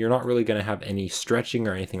around, and you're not really going to have any stretching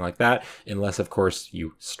or anything like that, unless of course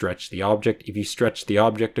you stretch the object. If you stretch the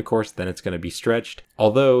object, of course, then it's going to be stretched.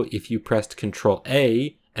 Although if you pressed Control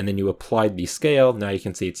A and then you applied the scale, now you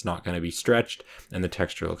can see it's not going to be stretched and the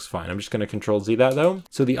texture looks fine. I'm just going to Control Z that though.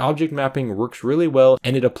 So the object mapping works really well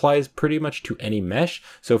and it applies pretty much to any mesh.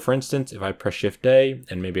 So for instance, if I press Shift A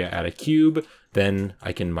and maybe I add a cube, then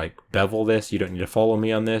I can like bevel this. You don't need to follow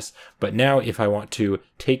me on this. But now if I want to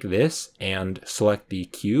take this and select the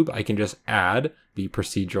cube, I can just add the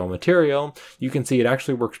procedural material. You can see it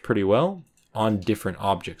actually works pretty well on different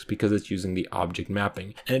objects because it's using the object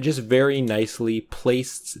mapping, and it just very nicely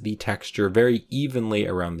places the texture very evenly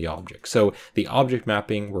around the object. So the object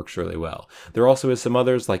mapping works really well. There also is some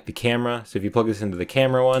others like the camera. So if you plug this into the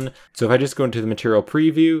camera one, so if I just go into the material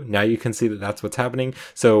preview, now you can see that that's what's happening.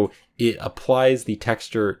 So it applies the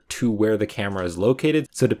texture to where the camera is located.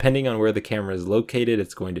 So depending on where the camera is located,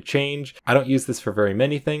 it's going to change. I don't use this for very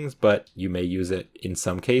many things, but you may use it in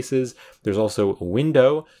some cases. There's also a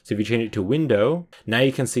window. So if you change it to window, now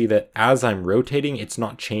you can see that as I'm rotating, it's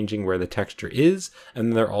not changing where the texture is. And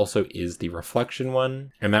then there also is the reflection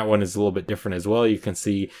one. And that one is a little bit different as well. You can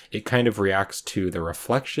see it kind of reacts to the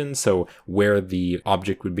reflection. So where the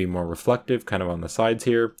object would be more reflective, kind of on the sides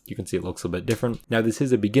here, you can see it looks a bit different. Now this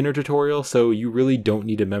is a beginner tutorial, so you really don't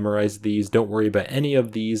need to memorize these. Don't worry about any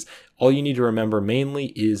of these. All you need to remember mainly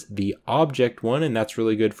is the object one, and that's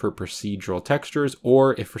really good for procedural textures,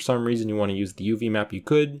 or if for some reason you want to use the UV map, you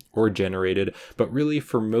could, or generated, but really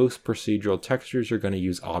for most procedural textures, you're going to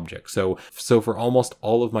use object. So for almost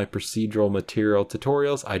all of my procedural material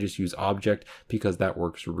tutorials, I just use object because that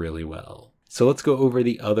works really well. So let's go over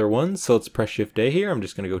the other ones. So let's press Shift A here. I'm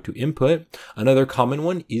just going to go to input. Another common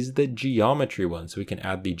one is the geometry one. So we can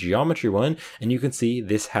add the geometry one, and you can see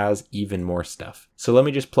this has even more stuff. So let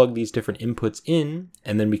me just plug these different inputs in,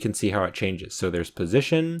 and then we can see how it changes. So there's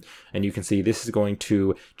position, and you can see this is going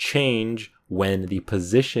to change when the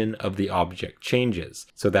position of the object changes.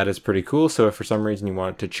 So that is pretty cool. So if for some reason you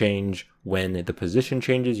want it to change when the position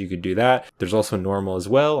changes, you could do that. There's also normal as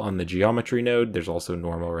well on the geometry node. There's also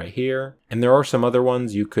normal right here. And there are some other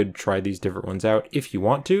ones. You could try these different ones out if you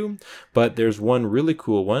want to, but there's one really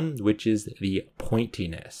cool one, which is the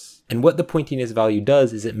pointiness. And what the pointiness value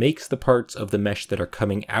does is it makes the parts of the mesh that are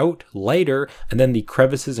coming out lighter, and then the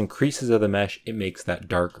crevices and creases of the mesh, it makes that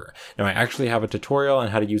darker. Now I actually have a tutorial on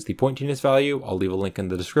how to use the pointiness value. I'll leave a link in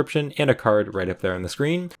the description and a card right up there on the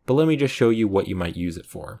screen, but let me just show you what you might use it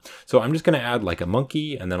for. So I'm just going to add like a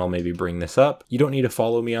monkey, and then I'll maybe bring this up. You don't need to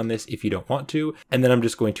follow me on this if you don't want to. And then I'm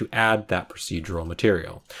just going to add that procedural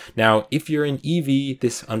material. Now, if you're in Eevee,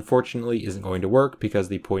 this unfortunately isn't going to work because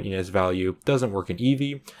the pointiness value doesn't work in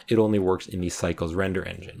Eevee. It only works in the Cycles render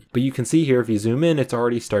engine. But you can see here, if you zoom in, it's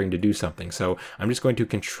already starting to do something. So I'm just going to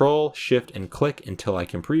Control, Shift, and click until I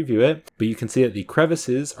can preview it. But you can see that the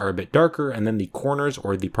crevices are a bit darker, and then the corners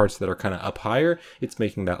or the parts that are kind of up higher, it's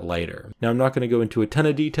making that lighter. Now I'm not going to go into a ton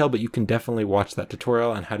of detail, but you can definitely watch that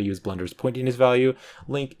tutorial on how to use Blender's pointiness value.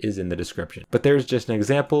 Link is in the description. But there's just an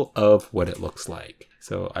example of what it looks like.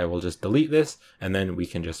 So I will just delete this, and then we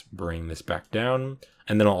can just bring this back down.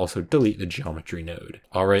 And then I'll also delete the geometry node.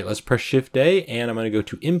 All right, let's press Shift A, and I'm going to go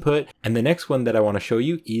to input. And the next one that I want to show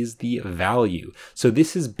you is the value. So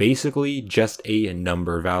this is basically just a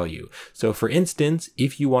number value. So for instance,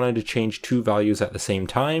 if you wanted to change two values at the same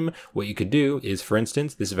time, what you could do is, for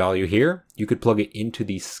instance, this value here, you could plug it into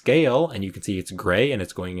the scale, and you can see it's gray and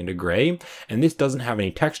it's going into gray. And this doesn't have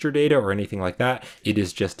any texture data or anything like that. It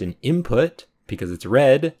is just an input, because it's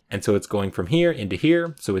red, and so it's going from here into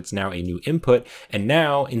here, so it's now a new input. And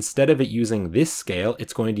now, instead of it using this scale,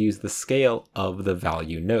 it's going to use the scale of the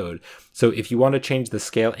value node. So if you want to change the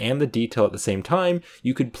scale and the detail at the same time,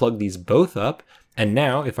 you could plug these both up. And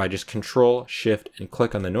now if I just Control, Shift, and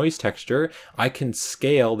click on the noise texture, I can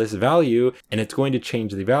scale this value, and it's going to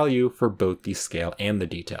change the value for both the scale and the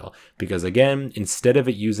detail. Because again, instead of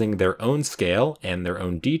it using their own scale and their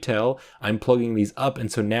own detail, I'm plugging these up,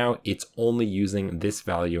 and so now it's only using this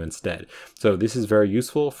value instead. So this is very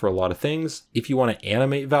useful for a lot of things. If you want to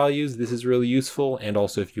animate values, this is really useful. And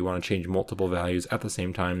also if you want to change multiple values at the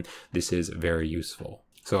same time, this is very useful.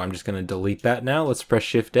 So I'm just going to delete that now. Let's press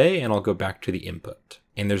Shift A, and I'll go back to the input.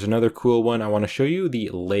 And there's another cool one I want to show you, the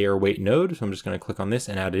layer weight node. So I'm just going to click on this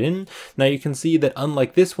and add it in. Now you can see that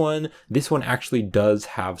unlike this one actually does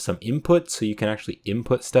have some input. So you can actually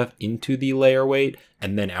input stuff into the layer weight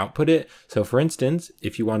and then output it. So for instance,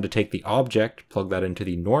 if you wanted to take the object, plug that into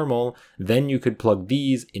the normal, then you could plug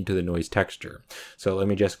these into the noise texture. So let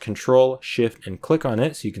me just Control, Shift, and click on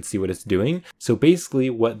it so you can see what it's doing. So basically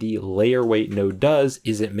what the layer weight node does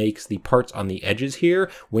is it makes the parts on the edges here,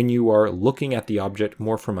 when you are looking at the object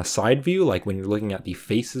more from a side view, like when you're looking at the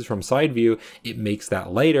faces from side view, it makes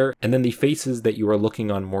that lighter. And then the faces that you are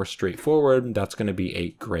looking on more straightforward, that's going to be a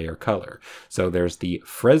grayer color. So there's the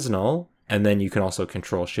Fresnel, and then you can also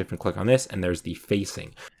control shift and click on this, and there's the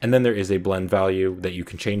facing. And then there is a blend value that you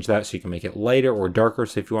can change that, so you can make it lighter or darker.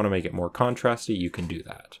 So if you want to make it more contrasty, you can do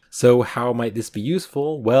that. So how might this be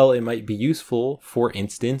useful? Well, it might be useful, for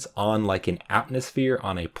instance, on like an atmosphere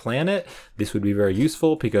on a planet. This would be very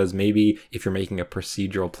useful because maybe if you're making a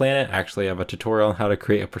procedural planet, I actually have a tutorial on how to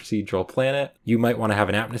create a procedural planet. You might want to have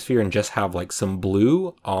an atmosphere and just have like some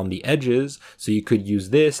blue on the edges. So you could use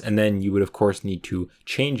this, and then you would of course need to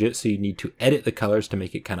change it. So you need to edit the colors to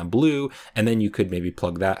make it kind of blue, and then you could maybe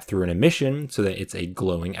plug that through an emission so that it's a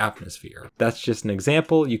glowing atmosphere. That's just an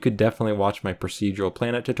example. You could definitely watch my procedural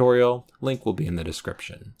planet tutorial. Link will be in the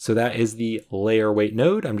description. So that is the layer weight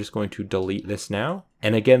node. I'm just going to delete this now.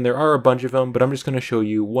 And again, there are a bunch of them, but I'm just going to show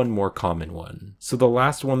you one more common one. So the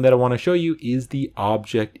last one that I want to show you is the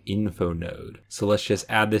object info node. So let's just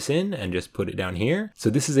add this in and just put it down here. So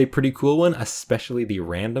this is a pretty cool one, especially the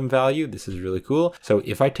random value. This is really cool. So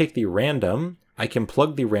if I take the random, I can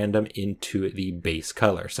plug the random into the base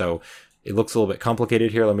color. So it looks a little bit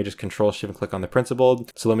complicated here. Let me just control shift and click on the principal.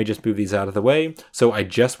 So let me just move these out of the way. So I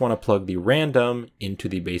just want to plug the random into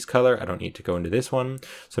the base color. I don't need to go into this one.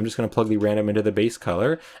 So I'm just going to plug the random into the base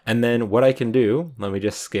color. And then what I can do, let me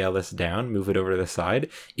just scale this down, move it over to the side.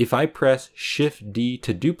 If I press Shift D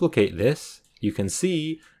to duplicate this, you can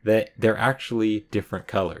see that they're actually different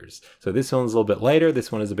colors. So this one's a little bit lighter,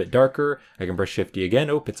 this one is a bit darker. I can press Shift D again,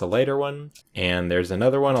 oh, it's a lighter one. And there's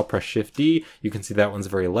another one, I'll press Shift D, you can see that one's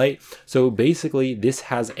very light. So basically this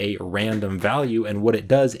has a random value, and what it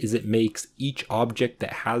does is it makes each object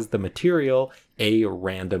that has the material a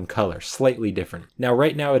random color, slightly different. Now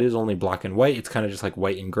right now it is only black and white, it's kind of just like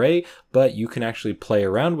white and gray, but you can actually play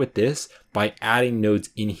around with this by adding nodes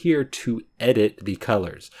in here to edit the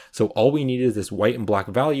colors. So all we need is this white and black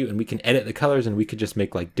value, and we can edit the colors, and we could just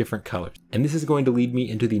make like different colors. And this is going to lead me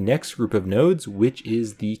into the next group of nodes, which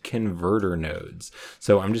is the converter nodes.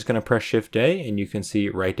 So I'm just going to press Shift A, and you can see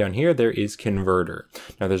right down here there is converter.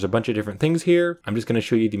 Now there's a bunch of different things here. I'm just going to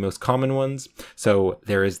show you the most common ones. So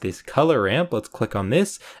there is this color ramp. Let's click on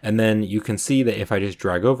this, and then you can see that if I just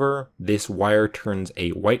drag over, this wire turns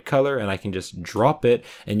a white color, and I can just drop it,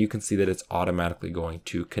 and you can see that it's automatically going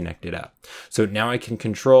to connect it up. So now I can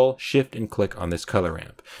control Shift and click on this color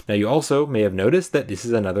ramp. Now you also may have noticed that this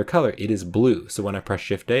is another color. It is blue. So when I press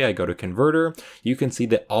Shift A, I go to converter. You can see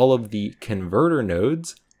that all of the converter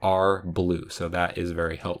nodes are blue. So that is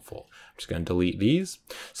very helpful. I'm just going to delete these.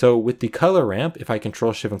 So with the color ramp, if I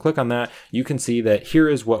control Shift and click on that, you can see that here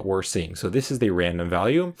is what we're seeing. So this is the random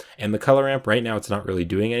value, and the color ramp right now, it's not really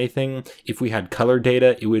doing anything. If we had color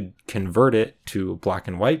data, it would convert it to black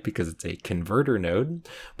and white because it's a converter node.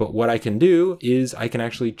 But what I can do is I can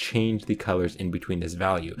actually change the colors in between this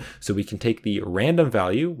value. So we can take the random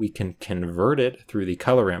value, we can convert it through the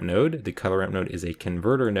color ramp node. The color ramp node is a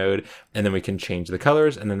converter node, and then we can change the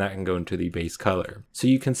colors, and then that can go into the base color. So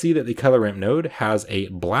you can see that the color ramp node has a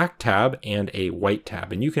black tab and a white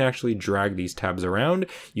tab, and you can actually drag these tabs around.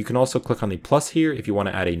 You can also click on the plus here if you want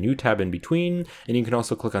to add a new tab in between, and you can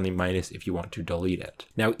also click on the minus if you want to delete it.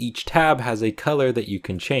 Now each tab has a color that you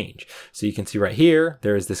can change. So you can see right here,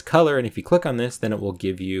 there is this color, and if you click on this, then it will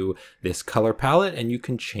give you this color palette, and you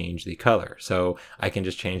can change the color. So I can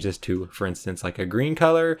just change this to, for instance, like a green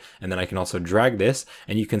color, and then I can also drag this,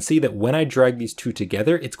 and you can see that when I drag these two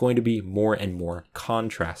together, it's going to be more and more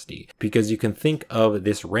contrasty, because you can think of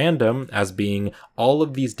this random as being all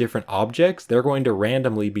of these different objects. They're going to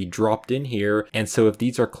randomly be dropped in here, and so if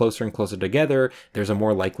these are closer and closer together, there's a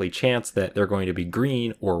more likely chance that they're going to be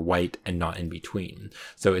green or white and not in between.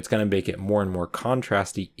 So it's going to make it more and more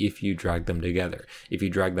contrasty if you drag them together. If you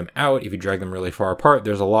drag them out, if you drag them really far apart,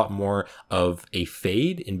 there's a lot more of a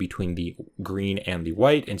fade in between the green and the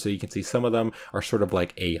white, and so you can see some of them are sort of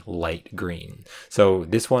like a light green. So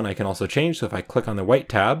this one I can also change. So if I click on the white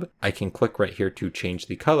tab, I can click right here to change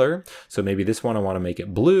the color. So maybe this one I want to make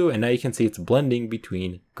it blue, and now you can see it's blending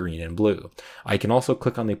between green and blue. I can also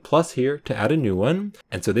click on the plus here to add a new one,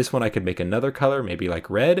 and so this one I could make another color, maybe like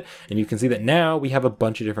red, and you can see that now we have a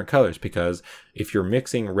bunch of different colors, because if you're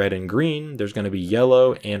mixing red and green, there's going to be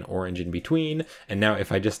yellow and orange in between. And now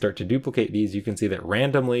if I just start to duplicate these, you can see that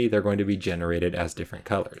randomly they're going to be generated as different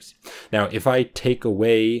colors. Now if I take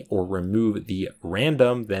away or remove the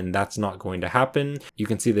random, then that's not going to happen. You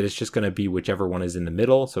can see that it's just going to be whichever one is in the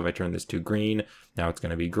middle. So if I turn this to green, now it's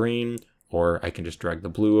going to be green, or I can just drag the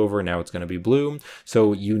blue over. Now it's going to be blue.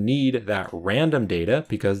 So you need that random data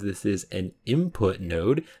because this is an input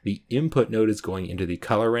node. The input node is going into the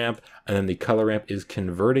color ramp, and then the color ramp is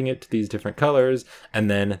converting it to these different colors. And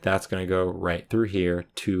then that's going to go right through here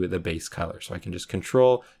to the base color. So I can just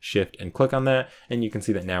Control, Shift, and click on that. And you can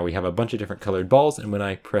see that now we have a bunch of different colored balls. And when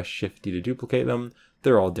I press Shift D to duplicate them,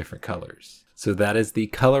 they're all different colors. So that is the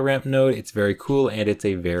color ramp node. It's very cool and it's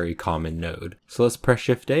a very common node. So let's press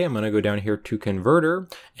Shift A. I'm going to go down here to converter,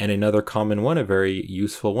 and another common one, a very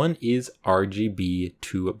useful one, is RGB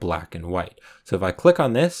to black and white. So if I click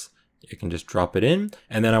on this, you can just drop it in,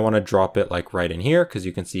 and then I want to drop it like right in here because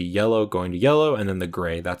you can see yellow going to yellow, and then the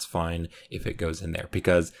gray, that's fine if it goes in there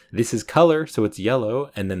because this is color, so it's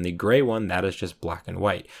yellow, and then the gray one, that is just black and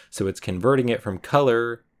white. So it's converting it from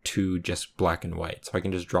color to just black and white. So I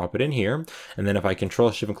can just drop it in here. And then if I Control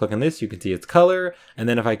Shift and click on this, you can see it's color. And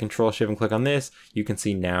then if I Control Shift and click on this, you can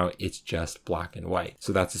see now it's just black and white.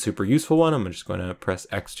 So that's a super useful one. I'm just going to press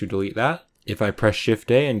X to delete that. If I press Shift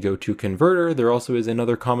A and go to converter, there also is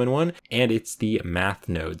another common one, and it's the math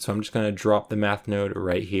node. So I'm just going to drop the math node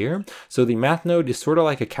right here. So the math node is sort of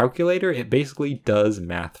like a calculator. It basically does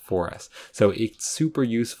math for us. So it's super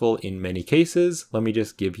useful in many cases. Let me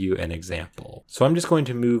just give you an example. So I'm just going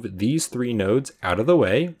to move these three nodes out of the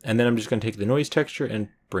way, and then I'm just going to take the noise texture and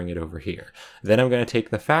bring it over here. Then I'm going to take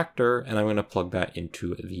the factor and I'm going to plug that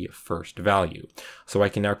into the first value. So I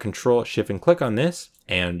can now Control Shift and click on this,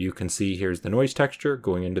 and you can see here's the noise texture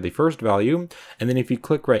going into the first value. And then if you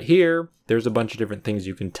click right here, there's a bunch of different things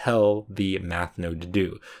you can tell the math node to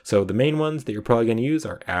do. So the main ones that you're probably going to use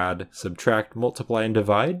are add, subtract, multiply, and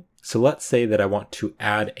divide. So let's say that I want to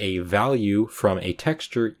add a value from a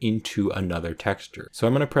texture into another texture. So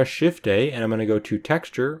I'm going to press Shift A and I'm going to go to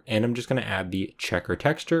texture, and I'm just going to add the checker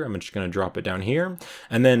texture. I'm just going to drop it down here.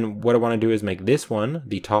 And then what I want to do is make this one,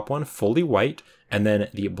 the top one, fully white, and then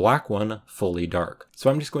the black one fully dark.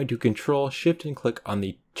 So I'm just going to Control Shift and click on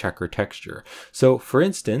the checker texture. So for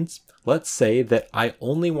instance, let's say that I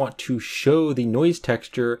only want to show the noise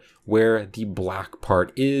texture where the black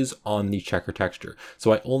part is on the checker texture.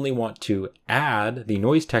 So I only want to add the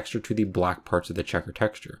noise texture to the black parts of the checker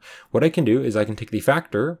texture. What I can do is I can take the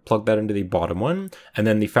factor, plug that into the bottom one, and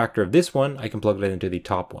then the factor of this one, I can plug that into the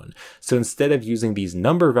top one. So instead of using these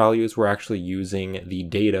number values, we're actually using the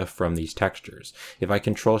data from these textures. If I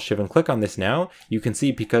Control Shift and click on this now, you can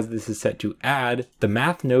see because this is set to add, the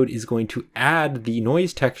math node is going to add the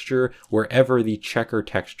noise texture wherever the checker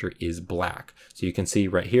texture is black. So you can see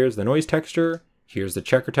right here is the noise texture, here's the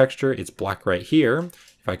checker texture, it's black right here.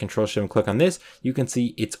 If I Control Shift and click on this, you can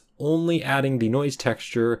see it's only adding the noise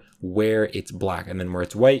texture where it's black, and then where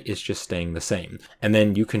it's white, it's just staying the same. And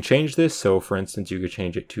then you can change this. So for instance, you could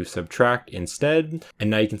change it to subtract instead.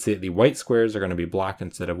 And now you can see that the white squares are going to be black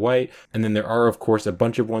instead of white. And then there are, of course, a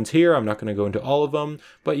bunch of ones here. I'm not going to go into all of them,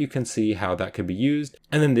 but you can see how that could be used.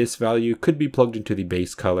 And then this value could be plugged into the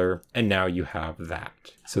base color. And now you have that.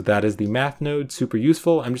 So that is the math node, super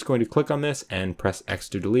useful. I'm just going to click on this and press X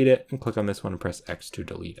to delete it, and click on this one and press X to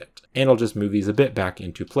delete it. And I'll just move these a bit back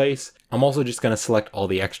into place. I'm also just going to select all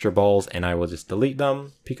the extra balls and I will just delete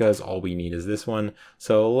them because all we need is this one.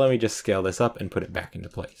 So let me just scale this up and put it back into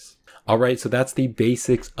place. All right, so that's the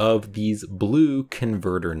basics of these blue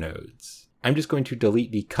converter nodes. I'm just going to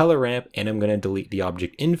delete the color ramp and I'm going to delete the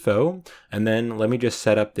object info. And then let me just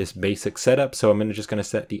set up this basic setup. So I'm just going to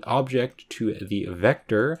set the object to the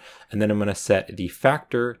vector, and then I'm going to set the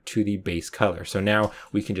factor to the base color. So now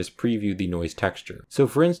we can just preview the noise texture. So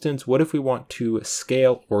for instance, what if we want to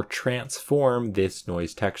scale or transform this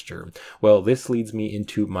noise texture? Well, this leads me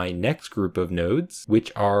into my next group of nodes,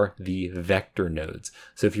 which are the vector nodes.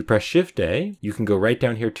 So if you press Shift A, you can go right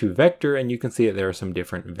down here to vector, and you can see that there are some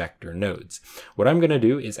different vector nodes. What I'm going to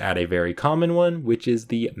do is add a very common one, which is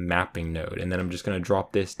the mapping node. And then I'm just going to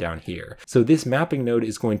drop this down here. So this mapping node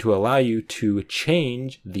is going to allow you to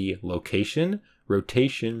change the location,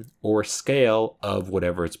 rotation, or scale of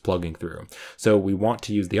whatever it's plugging through. So we want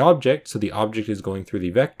to use the object. So the object is going through the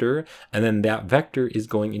vector, and then that vector is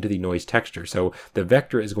going into the noise texture. So the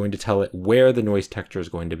vector is going to tell it where the noise texture is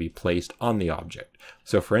going to be placed on the object.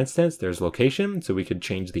 So for instance, there's location. So we could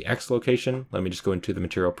change the X location. Let me just go into the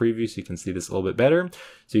material preview so you can see this a little bit better.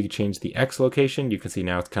 So you could change the X location. You can see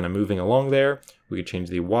now it's kind of moving along there. We could change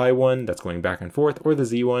the Y one, that's going back and forth, or the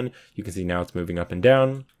Z one. You can see now it's moving up and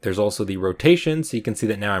down. There's also the rotation. rotation. So you can see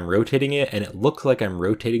that now I'm rotating it and it looks like I'm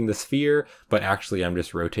rotating the sphere, but actually I'm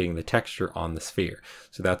just rotating the texture on the sphere.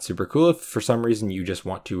 So that's super cool. If for some reason you just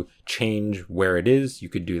want to change where it is, you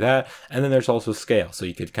could do that. And then there's also scale. So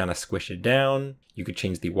you could kind of squish it down. You could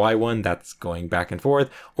change the Y one, that's going back and forth,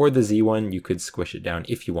 or the Z one, you could squish it down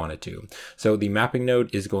if you wanted to. So the mapping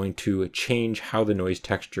node is going to change how the noise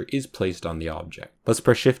texture is placed on the object. Let's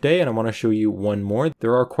press Shift A and I want to show you one more.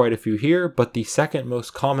 There are quite a few here, but the second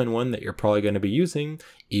most common one that you're probably going to be using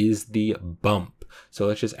is the bump. So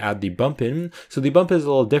let's just add the bump in. So the bump is a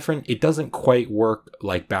little different. It doesn't quite work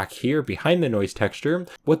like back here behind the noise texture.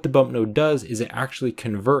 What the bump node does is it actually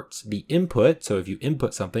converts the input. So if you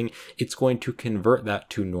input something, it's going to convert that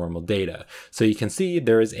to normal data. So you can see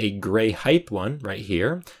there is a gray height one right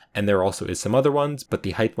here. And there also is some other ones, but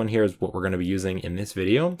the height one here is what we're going to be using in this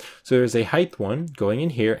video. So there's a height one going in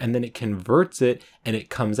here, and then it converts it and it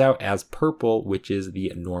comes out as purple, which is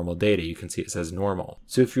the normal data. You can see it says normal.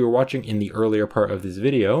 So if you were watching in the earlier part of this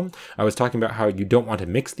video, I was talking about how you don't want to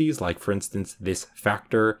mix these, like for instance, this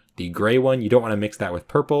factor, the gray one, you don't want to mix that with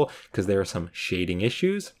purple because there are some shading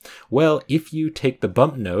issues. Well, if you take the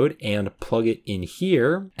bump node and plug it in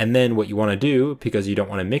here, and then what you want to do, because you don't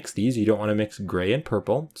want to mix these, you don't want to mix gray and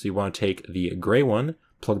purple. So you want to take the gray one,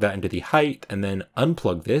 plug that into the height, and then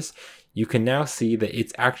unplug this. You can now see that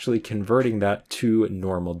it's actually converting that to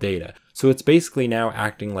normal data. So it's basically now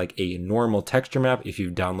acting like a normal texture map if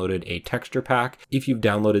you've downloaded a texture pack. If you've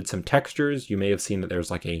downloaded some textures, you may have seen that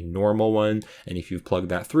there's like a normal one. And if you've plugged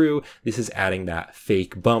that through, this is adding that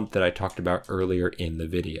fake bump that I talked about earlier in the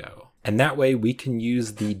video. And that way we can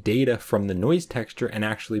use the data from the noise texture and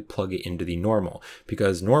actually plug it into the normal.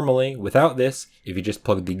 Because normally without this, if you just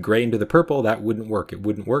plug the gray into the purple, that wouldn't work. It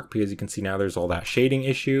wouldn't work because you can see now there's all that shading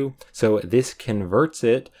issue. So this converts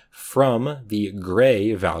it from the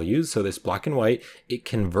gray values. So this black and white, it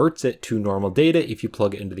converts it to normal data if you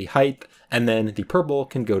plug it into the height, and then the purple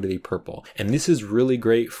can go to the purple. And this is really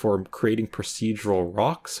great for creating procedural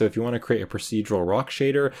rocks. So if you want to create a procedural rock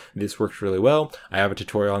shader, this works really well. I have a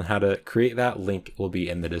tutorial on how to create that. Link will be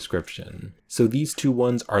in the description. So these two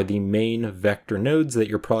ones are the main vector nodes that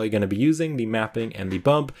you're probably going to be using, the mapping and the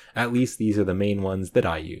bump. At least these are the main ones that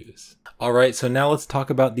I use. All right, so now let's talk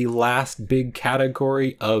about the last big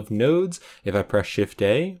category of nodes. If I press Shift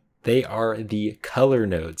A, they are the color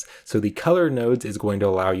nodes. So the color nodes is going to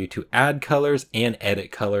allow you to add colors and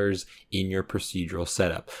edit colors in your procedural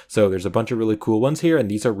setup. So there's a bunch of really cool ones here,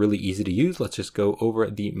 and these are really easy to use. Let's just go over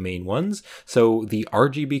the main ones. So the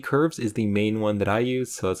RGB curves is the main one that I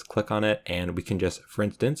use. So let's click on it and we can just, for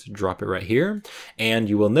instance, drop it right here. And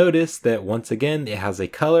you will notice that once again, it has a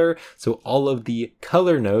color. So all of the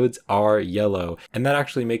color nodes are yellow. And that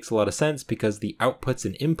actually makes a lot of sense because the outputs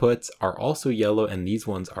and inputs are also yellow and these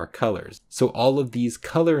ones are colors. So all of these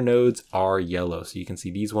color nodes are yellow. So you can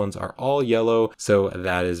see these ones are all yellow. So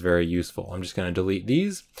that is very useful. I'm just going to delete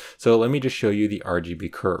these. So let me just show you the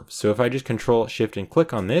RGB curve. So if I just Control Shift and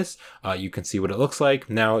click on this, you can see what it looks like.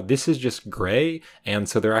 Now this is just gray, and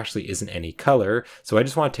so there actually isn't any color. So I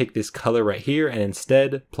just want to take this color right here and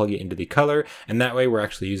instead plug it into the color. And that way we're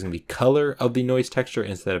actually using the color of the noise texture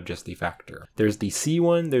instead of just the factor. There's the C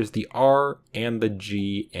one, there's the R and the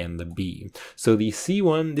G and the B. So the C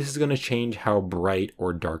one, this is going to change how bright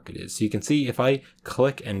or dark it is. So you can see if I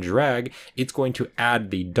click and drag, it's going to add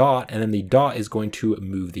the dot, and then the dot is going to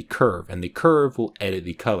move the curve, and the curve will edit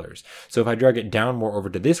the colors. So if I drag it down more over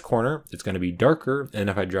to this corner, it's going to be darker, and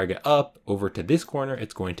if I drag it up over to this corner,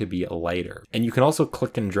 it's going to be lighter. And you can also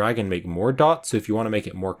click and drag and make more dots. So if you want to make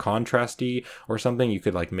it more contrasty or something, you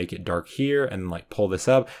could like make it dark here and like pull this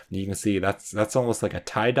up. And you can see that's almost like a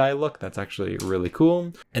tie-dye look. That's actually really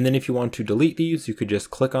cool. And then if you want to delete these, you could just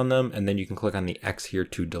click on them, and then you can click on the X here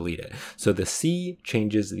to delete it. So the C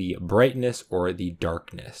changes the brightness or the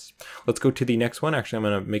darkness. Let's go to the next one. Actually, I'm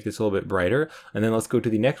going to make this a little bit brighter. And then let's go to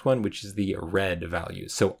the next one, which is the red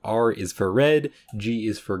values. So R is for red, G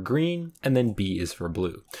is for green, and then B is for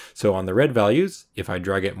blue. So on the red values, if I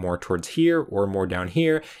drag it more towards here or more down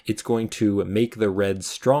here, it's going to make the reds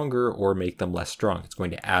stronger or make them less strong. It's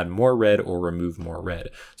going to add more red or remove more red.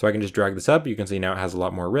 So I can just drag this up. You can see now it has a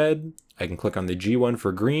lot more red. I can click on the G one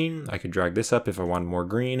for green. I could drag this up if I want more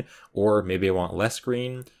green, or maybe I want less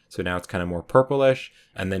green. So now it's kind of more purplish.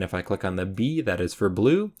 And then if I click on the B, that is for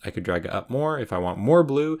blue, I could drag it up more if I want more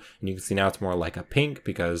blue. And you can see now it's more like a pink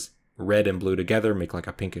because red and blue together, make like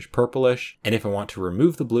a pinkish purplish. And if I want to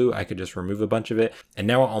remove the blue, I could just remove a bunch of it. And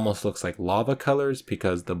now it almost looks like lava colors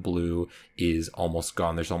because the blue is almost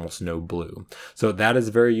gone. There's almost no blue. So that is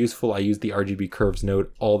very useful. I use the RGB curves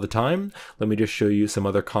node all the time. Let me just show you some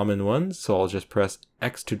other common ones. So I'll just press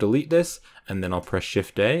X to delete this, and then I'll press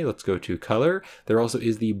Shift A. Let's go to color. There also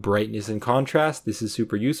is the brightness and contrast. This is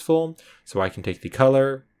super useful. So I can take the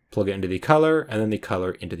color, plug it into the color, and then the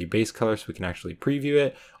color into the base color so we can actually preview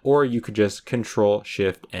it. Or you could just Control,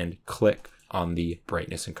 Shift, and click on the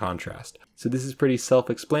brightness and contrast. So this is pretty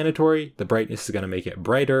self-explanatory. The brightness is going to make it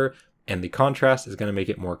brighter, and the contrast is going to make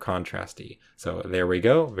it more contrasty. So there we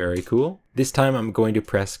go, very cool. This time I'm going to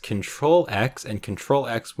press Control X, and Control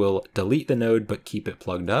X will delete the node but keep it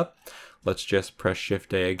plugged up. Let's just press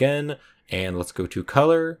Shift A again, and let's go to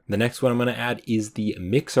color. The next one I'm going to add is the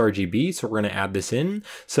mix RGB, so we're going to add this in.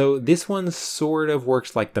 So this one sort of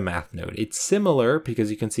works like the math node. It's similar because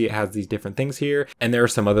you can see it has these different things here, and there are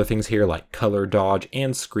some other things here like color dodge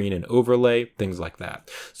and screen and overlay, things like that.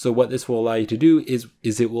 So what this will allow you to do is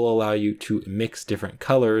it will allow you to mix different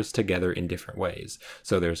colors together in different ways.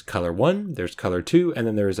 So there's color 1, there's color 2, and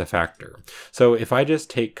then there's a factor. So if I just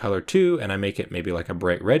take color 2 and I make it maybe like a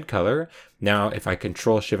bright red color, now, if I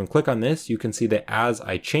Control Shift and click on this, you can see that as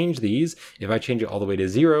I change these, if I change it all the way to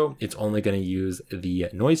 0, it's only going to use the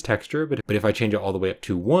noise texture. But if I change it all the way up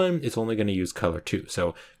to 1, it's only going to use color 2.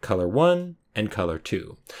 So color 1 and color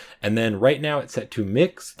 2. And then right now it's set to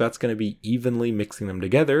mix. That's going to be evenly mixing them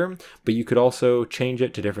together. But you could also change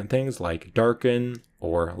it to different things like darken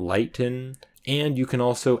or lighten. And you can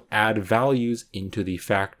also add values into the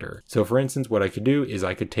factor. So for instance, what I could do is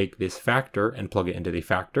I could take this factor and plug it into the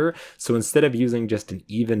factor. So instead of using just an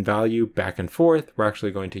even value back and forth, we're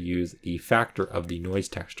actually going to use the factor of the noise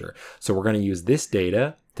texture. So we're going to use this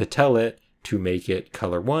data to tell it to make it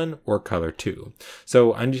color 1 or color 2.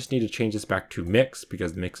 So I just need to change this back to mix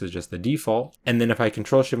because mix is just the default. And then if I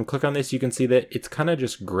Control Shift and click on this, you can see that it's kind of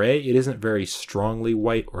just gray. It isn't very strongly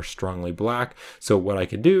white or strongly black. So what I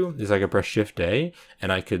could do is I could press Shift A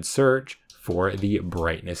and I could search for the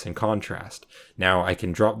brightness and contrast. Now I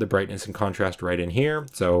can drop the brightness and contrast right in here.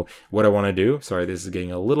 So what I want to do, sorry, this is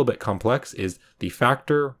getting a little bit complex, is the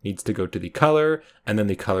factor needs to go to the color, and then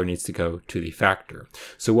the color needs to go to the factor.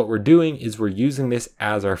 So what we're doing is we're using this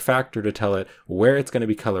as our factor to tell it where it's going to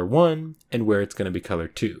be color 1 and where it's going to be color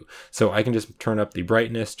 2. So I can just turn up the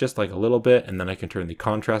brightness just like a little bit, and then I can turn the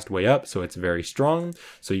contrast way up so it's very strong.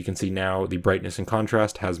 So you can see now the brightness and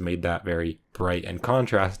contrast has made that very bright and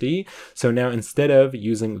contrasty. So now instead of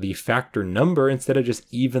using the factor number, instead of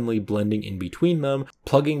just evenly blending in between them,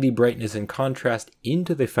 plugging the brightness and contrast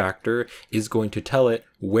into the factor is going to tell it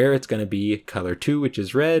where it's going to be color 2, which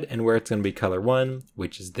is red, and where it's going to be color 1,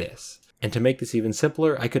 which is this. And to make this even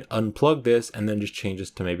simpler, I could unplug this and then just change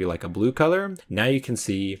this to maybe like a blue color. Now you can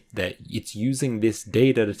see that it's using this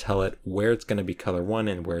data to tell it where it's going to be color 1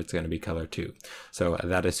 and where it's going to be color 2. So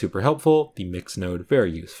that is super helpful. The mix node,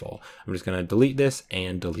 very useful. I'm just going to delete this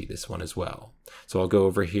and delete this one as well. So I'll go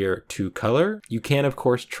over here to color. You can, of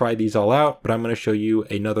course, try these all out, but I'm going to show you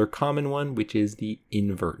another common one, which is the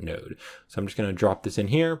invert node. So I'm just going to drop this in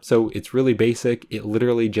here. So it's really basic. It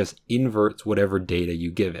literally just inverts whatever data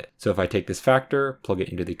you give it. So if I take this factor, plug it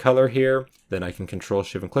into the color here, then I can Control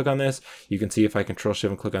Shift and click on this. You can see if I Control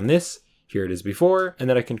Shift and click on this, here it is before, and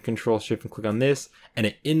then I can Control Shift and click on this, and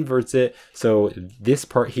it inverts it. So this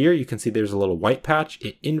part here, you can see there's a little white patch,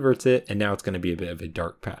 it inverts it, and now it's going to be a bit of a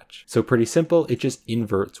dark patch. So pretty simple, it just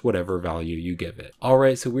inverts whatever value you give it. All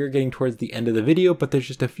right, so we're getting towards the end of the video, but there's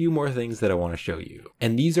just a few more things that I want to show you.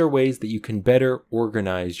 And these are ways that you can better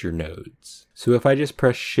organize your nodes. So if I just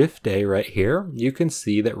press Shift A right here, you can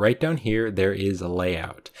see that right down here, there is a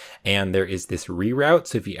layout and there is this reroute.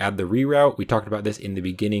 So if you add the reroute, we talked about this in the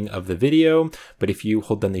beginning of the video, but if you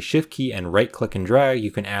hold down the Shift key and right click and drag,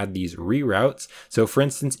 you can add these reroutes. So for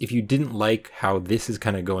instance, if you didn't like how this is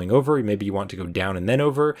kind of going over, maybe you want to go down and then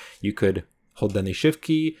over, you could hold down the Shift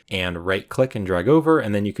key and right click and drag over,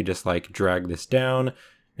 and then you could just like drag this down,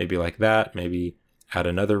 maybe like that, maybe add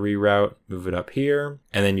another reroute, move it up here,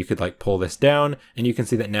 and then you could like pull this down, and you can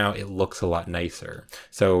see that now it looks a lot nicer.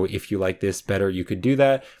 So if you like this better, you could do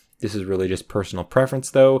that. This is really just personal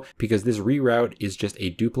preference though, because this reroute is just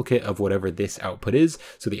a duplicate of whatever this output is.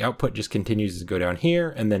 So the output just continues to go down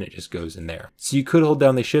here and then it just goes in there. So you could hold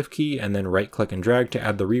down the Shift key and then right click and drag to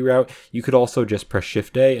add the reroute. You could also just press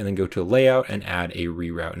Shift A and then go to layout and add a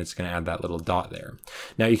reroute, and it's going to add that little dot there.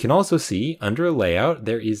 Now you can also see under layout,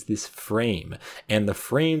 there is this frame, and the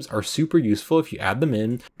frames are super useful if you add them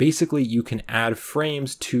in. Basically, you can add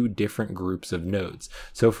frames to different groups of nodes.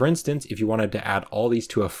 So for instance, if you wanted to add all these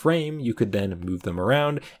to a frame, frame, you could then move them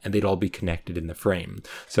around and they'd all be connected in the frame.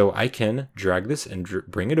 So I can drag this and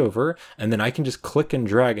bring it over, and then I can just click and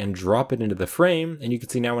drag and drop it into the frame. And you can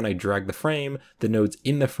see now when I drag the frame, the nodes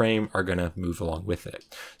in the frame are going to move along with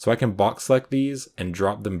it. So I can box select these and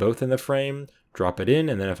drop them both in the frame, drop it in,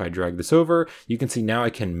 and then if I drag this over, you can see now I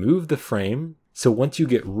can move the frame. So once you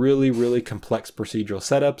get really, really complex procedural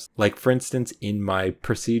setups, like for instance, in my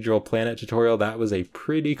procedural planet tutorial, that was a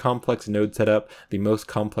pretty complex node setup, the most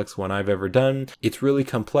complex one I've ever done. It's really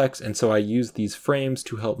complex, and so I use these frames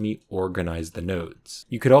to help me organize the nodes.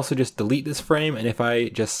 You could also just delete this frame, and if I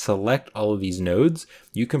just select all of these nodes,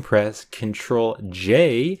 you can press Ctrl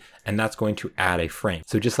J, and that's going to add a frame.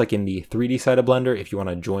 So just like in the 3D side of Blender, if you want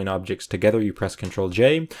to join objects together, you press Ctrl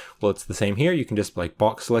J. Well, it's the same here. You can just like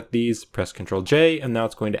box select these, press Ctrl J, and now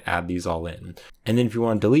it's going to add these all in. And then if you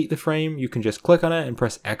want to delete the frame, you can just click on it and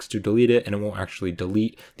press X to delete it, and it won't actually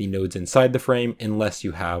delete the nodes inside the frame unless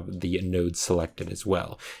you have the nodes selected as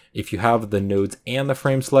well. If you have the nodes and the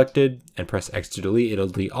frame selected and press X to delete, it'll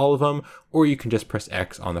delete all of them, or you can just press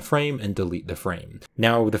X on the frame and delete the frame.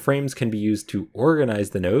 Now the frames can be used to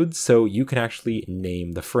organize the nodes, so you can actually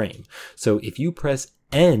name the frame. So if you press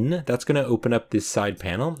N, that's going to open up this side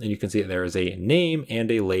panel, and you can see that there is a name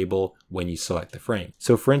and a label when you select the frame.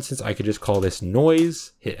 So for instance, I could just call this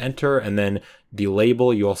noise, hit enter, and then the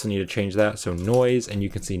label, you also need to change that, so noise, and you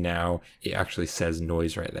can see now it actually says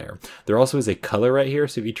noise right there. There also is a color right here,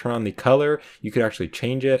 so if you turn on the color, you could actually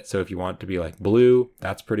change it. So if you want it to be like blue,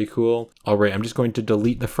 that's pretty cool. All right, I'm just going to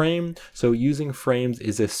delete the frame. So using frames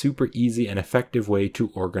is a super easy and effective way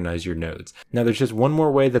to organize your nodes. Now there's just one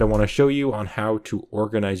more way that I want to show you on how to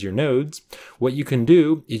organize your nodes. What you can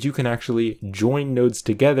do is you can actually join nodes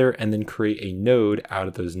together and then create a node out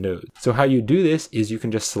of those nodes. So how you do this is you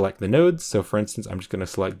can just select the nodes. So for instance, I'm just going to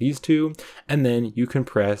select these two, and then you can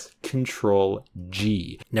press Ctrl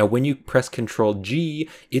G. Now, when you press Ctrl G,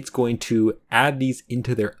 it's going to add these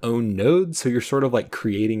into their own nodes. So you're sort of like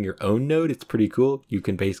creating your own node. It's pretty cool. You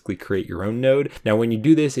can basically create your own node. Now, when you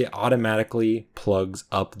do this, it automatically plugs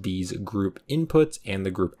up these group inputs and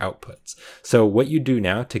the group outputs. So what you do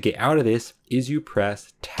now to get out of this is you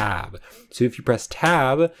press tab. So if you press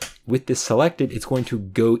tab with this selected, it's going to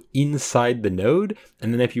go inside the node.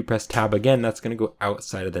 And then if you press tab again, that's going to go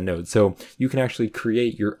outside of the node. So you can actually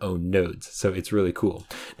create your own nodes. So it's really cool.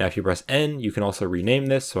 Now, if you press N, you can also rename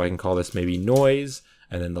this. So I can call this maybe noise.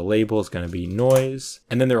 And then the label is going to be noise.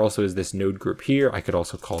 And then there also is this node group here. I could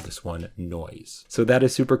also call this one noise. So that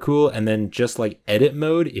is super cool. And then just like edit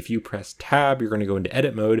mode, if you press tab, you're going to go into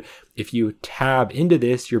edit mode. If you tab into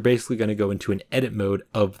this, you're basically going to go into an edit mode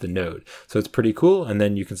of the node. So it's pretty cool. And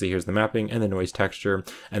then you can see here's the mapping and the noise texture.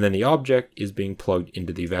 And then the object is being plugged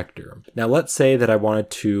into the vector. Now let's say that I wanted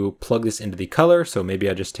to plug this into the color. So maybe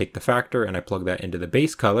I just take the factor and I plug that into the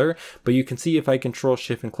base color. But you can see if I Control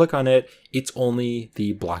Shift and click on it, it's only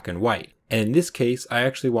the black and white. And in this case, I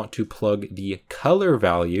actually want to plug the color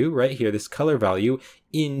value right here, this color value,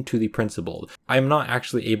 into the principled. I'm not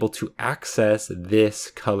actually able to access this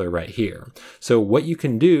color right here. So what you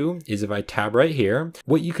can do is if I tab right here,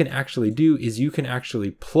 what you can actually do is you can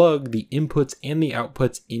actually plug the inputs and the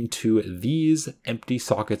outputs into these empty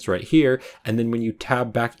sockets right here. And then when you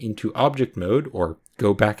tab back into object mode or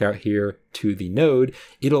go back out here to the node,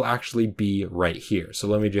 it'll actually be right here. So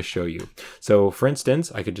let me just show you. So for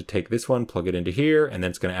instance, I could just take this one, plug it into here, and then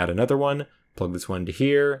it's going to add another one. Plug this one to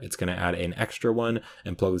here, it's going to add an extra one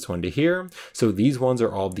and plug this one to here. So these ones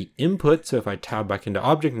are all the input. So if I tab back into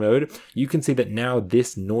object mode, you can see that now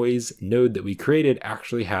this noise node that we created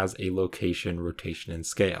actually has a location, rotation, and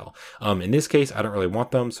scale. In this case, I don't really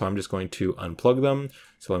want them, so I'm just going to unplug them.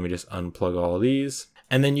 So let me just unplug all of these.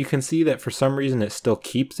 And then you can see that for some reason it still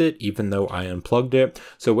keeps it even though I unplugged it.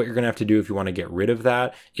 So what you're going to have to do if you want to get rid of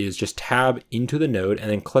that is just tab into the node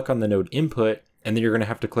and then click on the node input. And then you're going to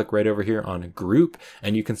have to click right over here on a group,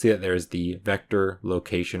 and you can see that there's the vector,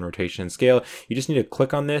 location, rotation, and scale. You just need to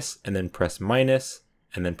click on this and then press minus,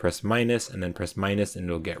 and then press minus, and then press minus, and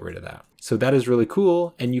it'll get rid of that. So that is really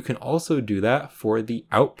cool, and you can also do that for the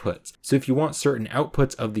outputs. So if you want certain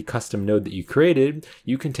outputs of the custom node that you created,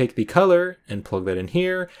 you can take the color and plug that in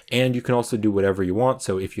here, and you can also do whatever you want.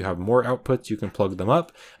 So if you have more outputs, you can plug them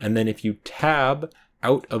up, and then if you tab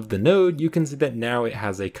out of the node, you can see that now it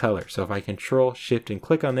has a color. So if I Control Shift and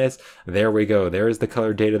click on this, there we go. There is the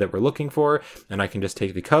color data that we're looking for. And I can just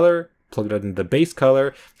take the color, plug it into the base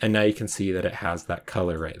color, and now you can see that it has that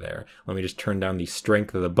color right there. Let me just turn down the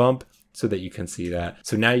strength of the bump. so that you can see that.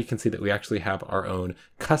 So now you can see that we actually have our own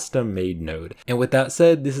custom made node. And with that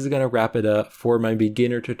said, this is going to wrap it up for my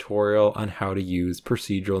beginner tutorial on how to use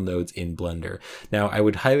procedural nodes in Blender. Now, I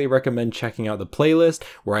would highly recommend checking out the playlist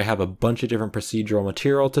where I have a bunch of different procedural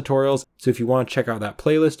material tutorials. So if you want to check out that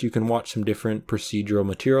playlist, you can watch some different procedural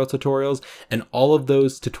material tutorials, and all of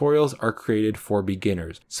those tutorials are created for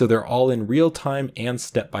beginners. So they're all in real time and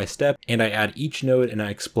step by step, and I add each node and I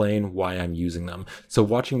explain why I'm using them. So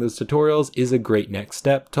watching those tutorials is a great next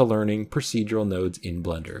step to learning procedural nodes in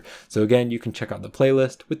Blender. So again, you can check out the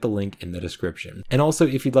playlist with the link in the description. And also,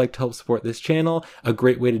 if you'd like to help support this channel, a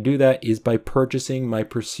great way to do that is by purchasing my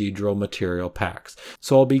procedural material packs.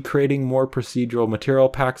 So I'll be creating more procedural material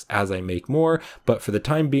packs as I make more, but for the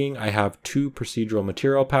time being, I have 2 procedural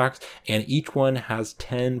material packs, and each one has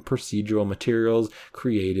 10 procedural materials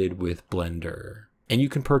created with Blender. And you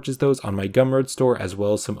can purchase those on my Gumroad store as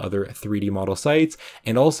well as some other 3D model sites.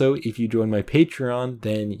 And also, if you join my Patreon,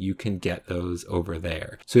 then you can get those over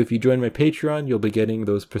there. So if you join my Patreon, you'll be getting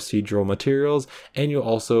those procedural materials, and you'll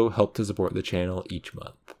also help to support the channel each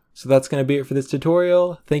month. So that's going to be it for this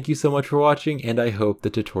tutorial. Thank you so much for watching, and I hope the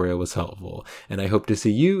tutorial was helpful. And I hope to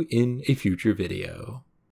see you in a future video.